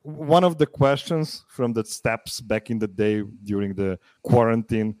funny. One of the questions from the steps back in the day during the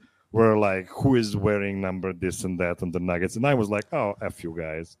quarantine were like, who is wearing number this and that on the Nuggets? And I was like, oh, F you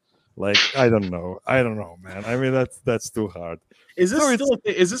guys. Like, I don't know, man. I mean, that's too hard. Is this So still?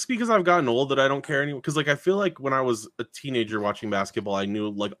 Is this because I've gotten old that I don't care anymore? Because like I feel like when I was a teenager watching basketball, I knew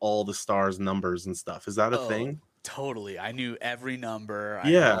like all the stars' numbers and stuff. Is that a thing? Totally. I knew every number. I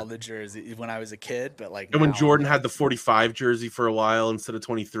Yeah. knew all the jerseys when I was a kid, but like And when now, Jordan had the 45 jersey for a while instead of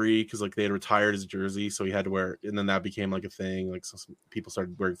 23, because like they had retired his jersey, so he had to wear, and then that became like a thing. Like so some people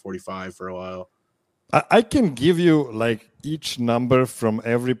started wearing 45 for a while. I can give you like each number from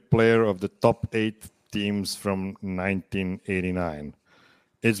every player of the top 8 teams from 1989.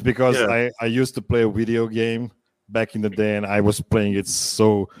 It's because I used to play a video game back in the day, and I was playing it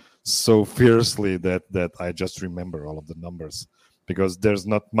so fiercely that I just remember all of the numbers, because there's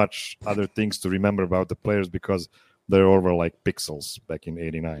not much other things to remember about the players because they all were like pixels back in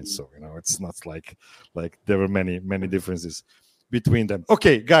 89. So it's not like there were many differences between them.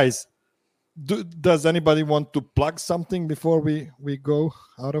 Okay, guys, does anybody want to plug something before we go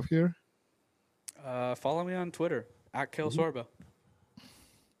out of here? Follow me on Twitter at @KaleSorba.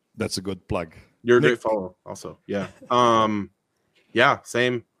 That's a good plug. You're a Nick? great follow, also. Yeah. Yeah,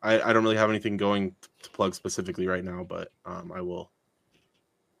 same. I don't really have anything going to plug specifically right now, but I will.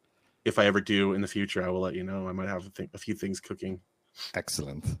 If I ever do in the future, I will let you know. I might have a few things cooking.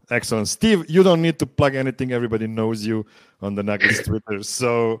 Excellent. Steve, you don't need to plug anything. Everybody knows you on the Nuggets Twitter.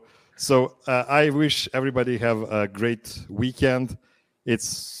 So I wish everybody have a great weekend.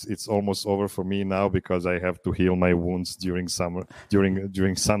 It's almost over for me now because I have to heal my wounds during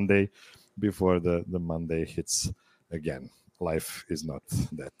Sunday before the Monday hits again. Life is not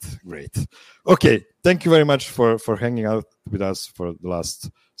that great. Okay, thank you very much for hanging out with us for the last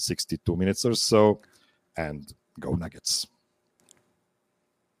 62 minutes or so, and go Nuggets.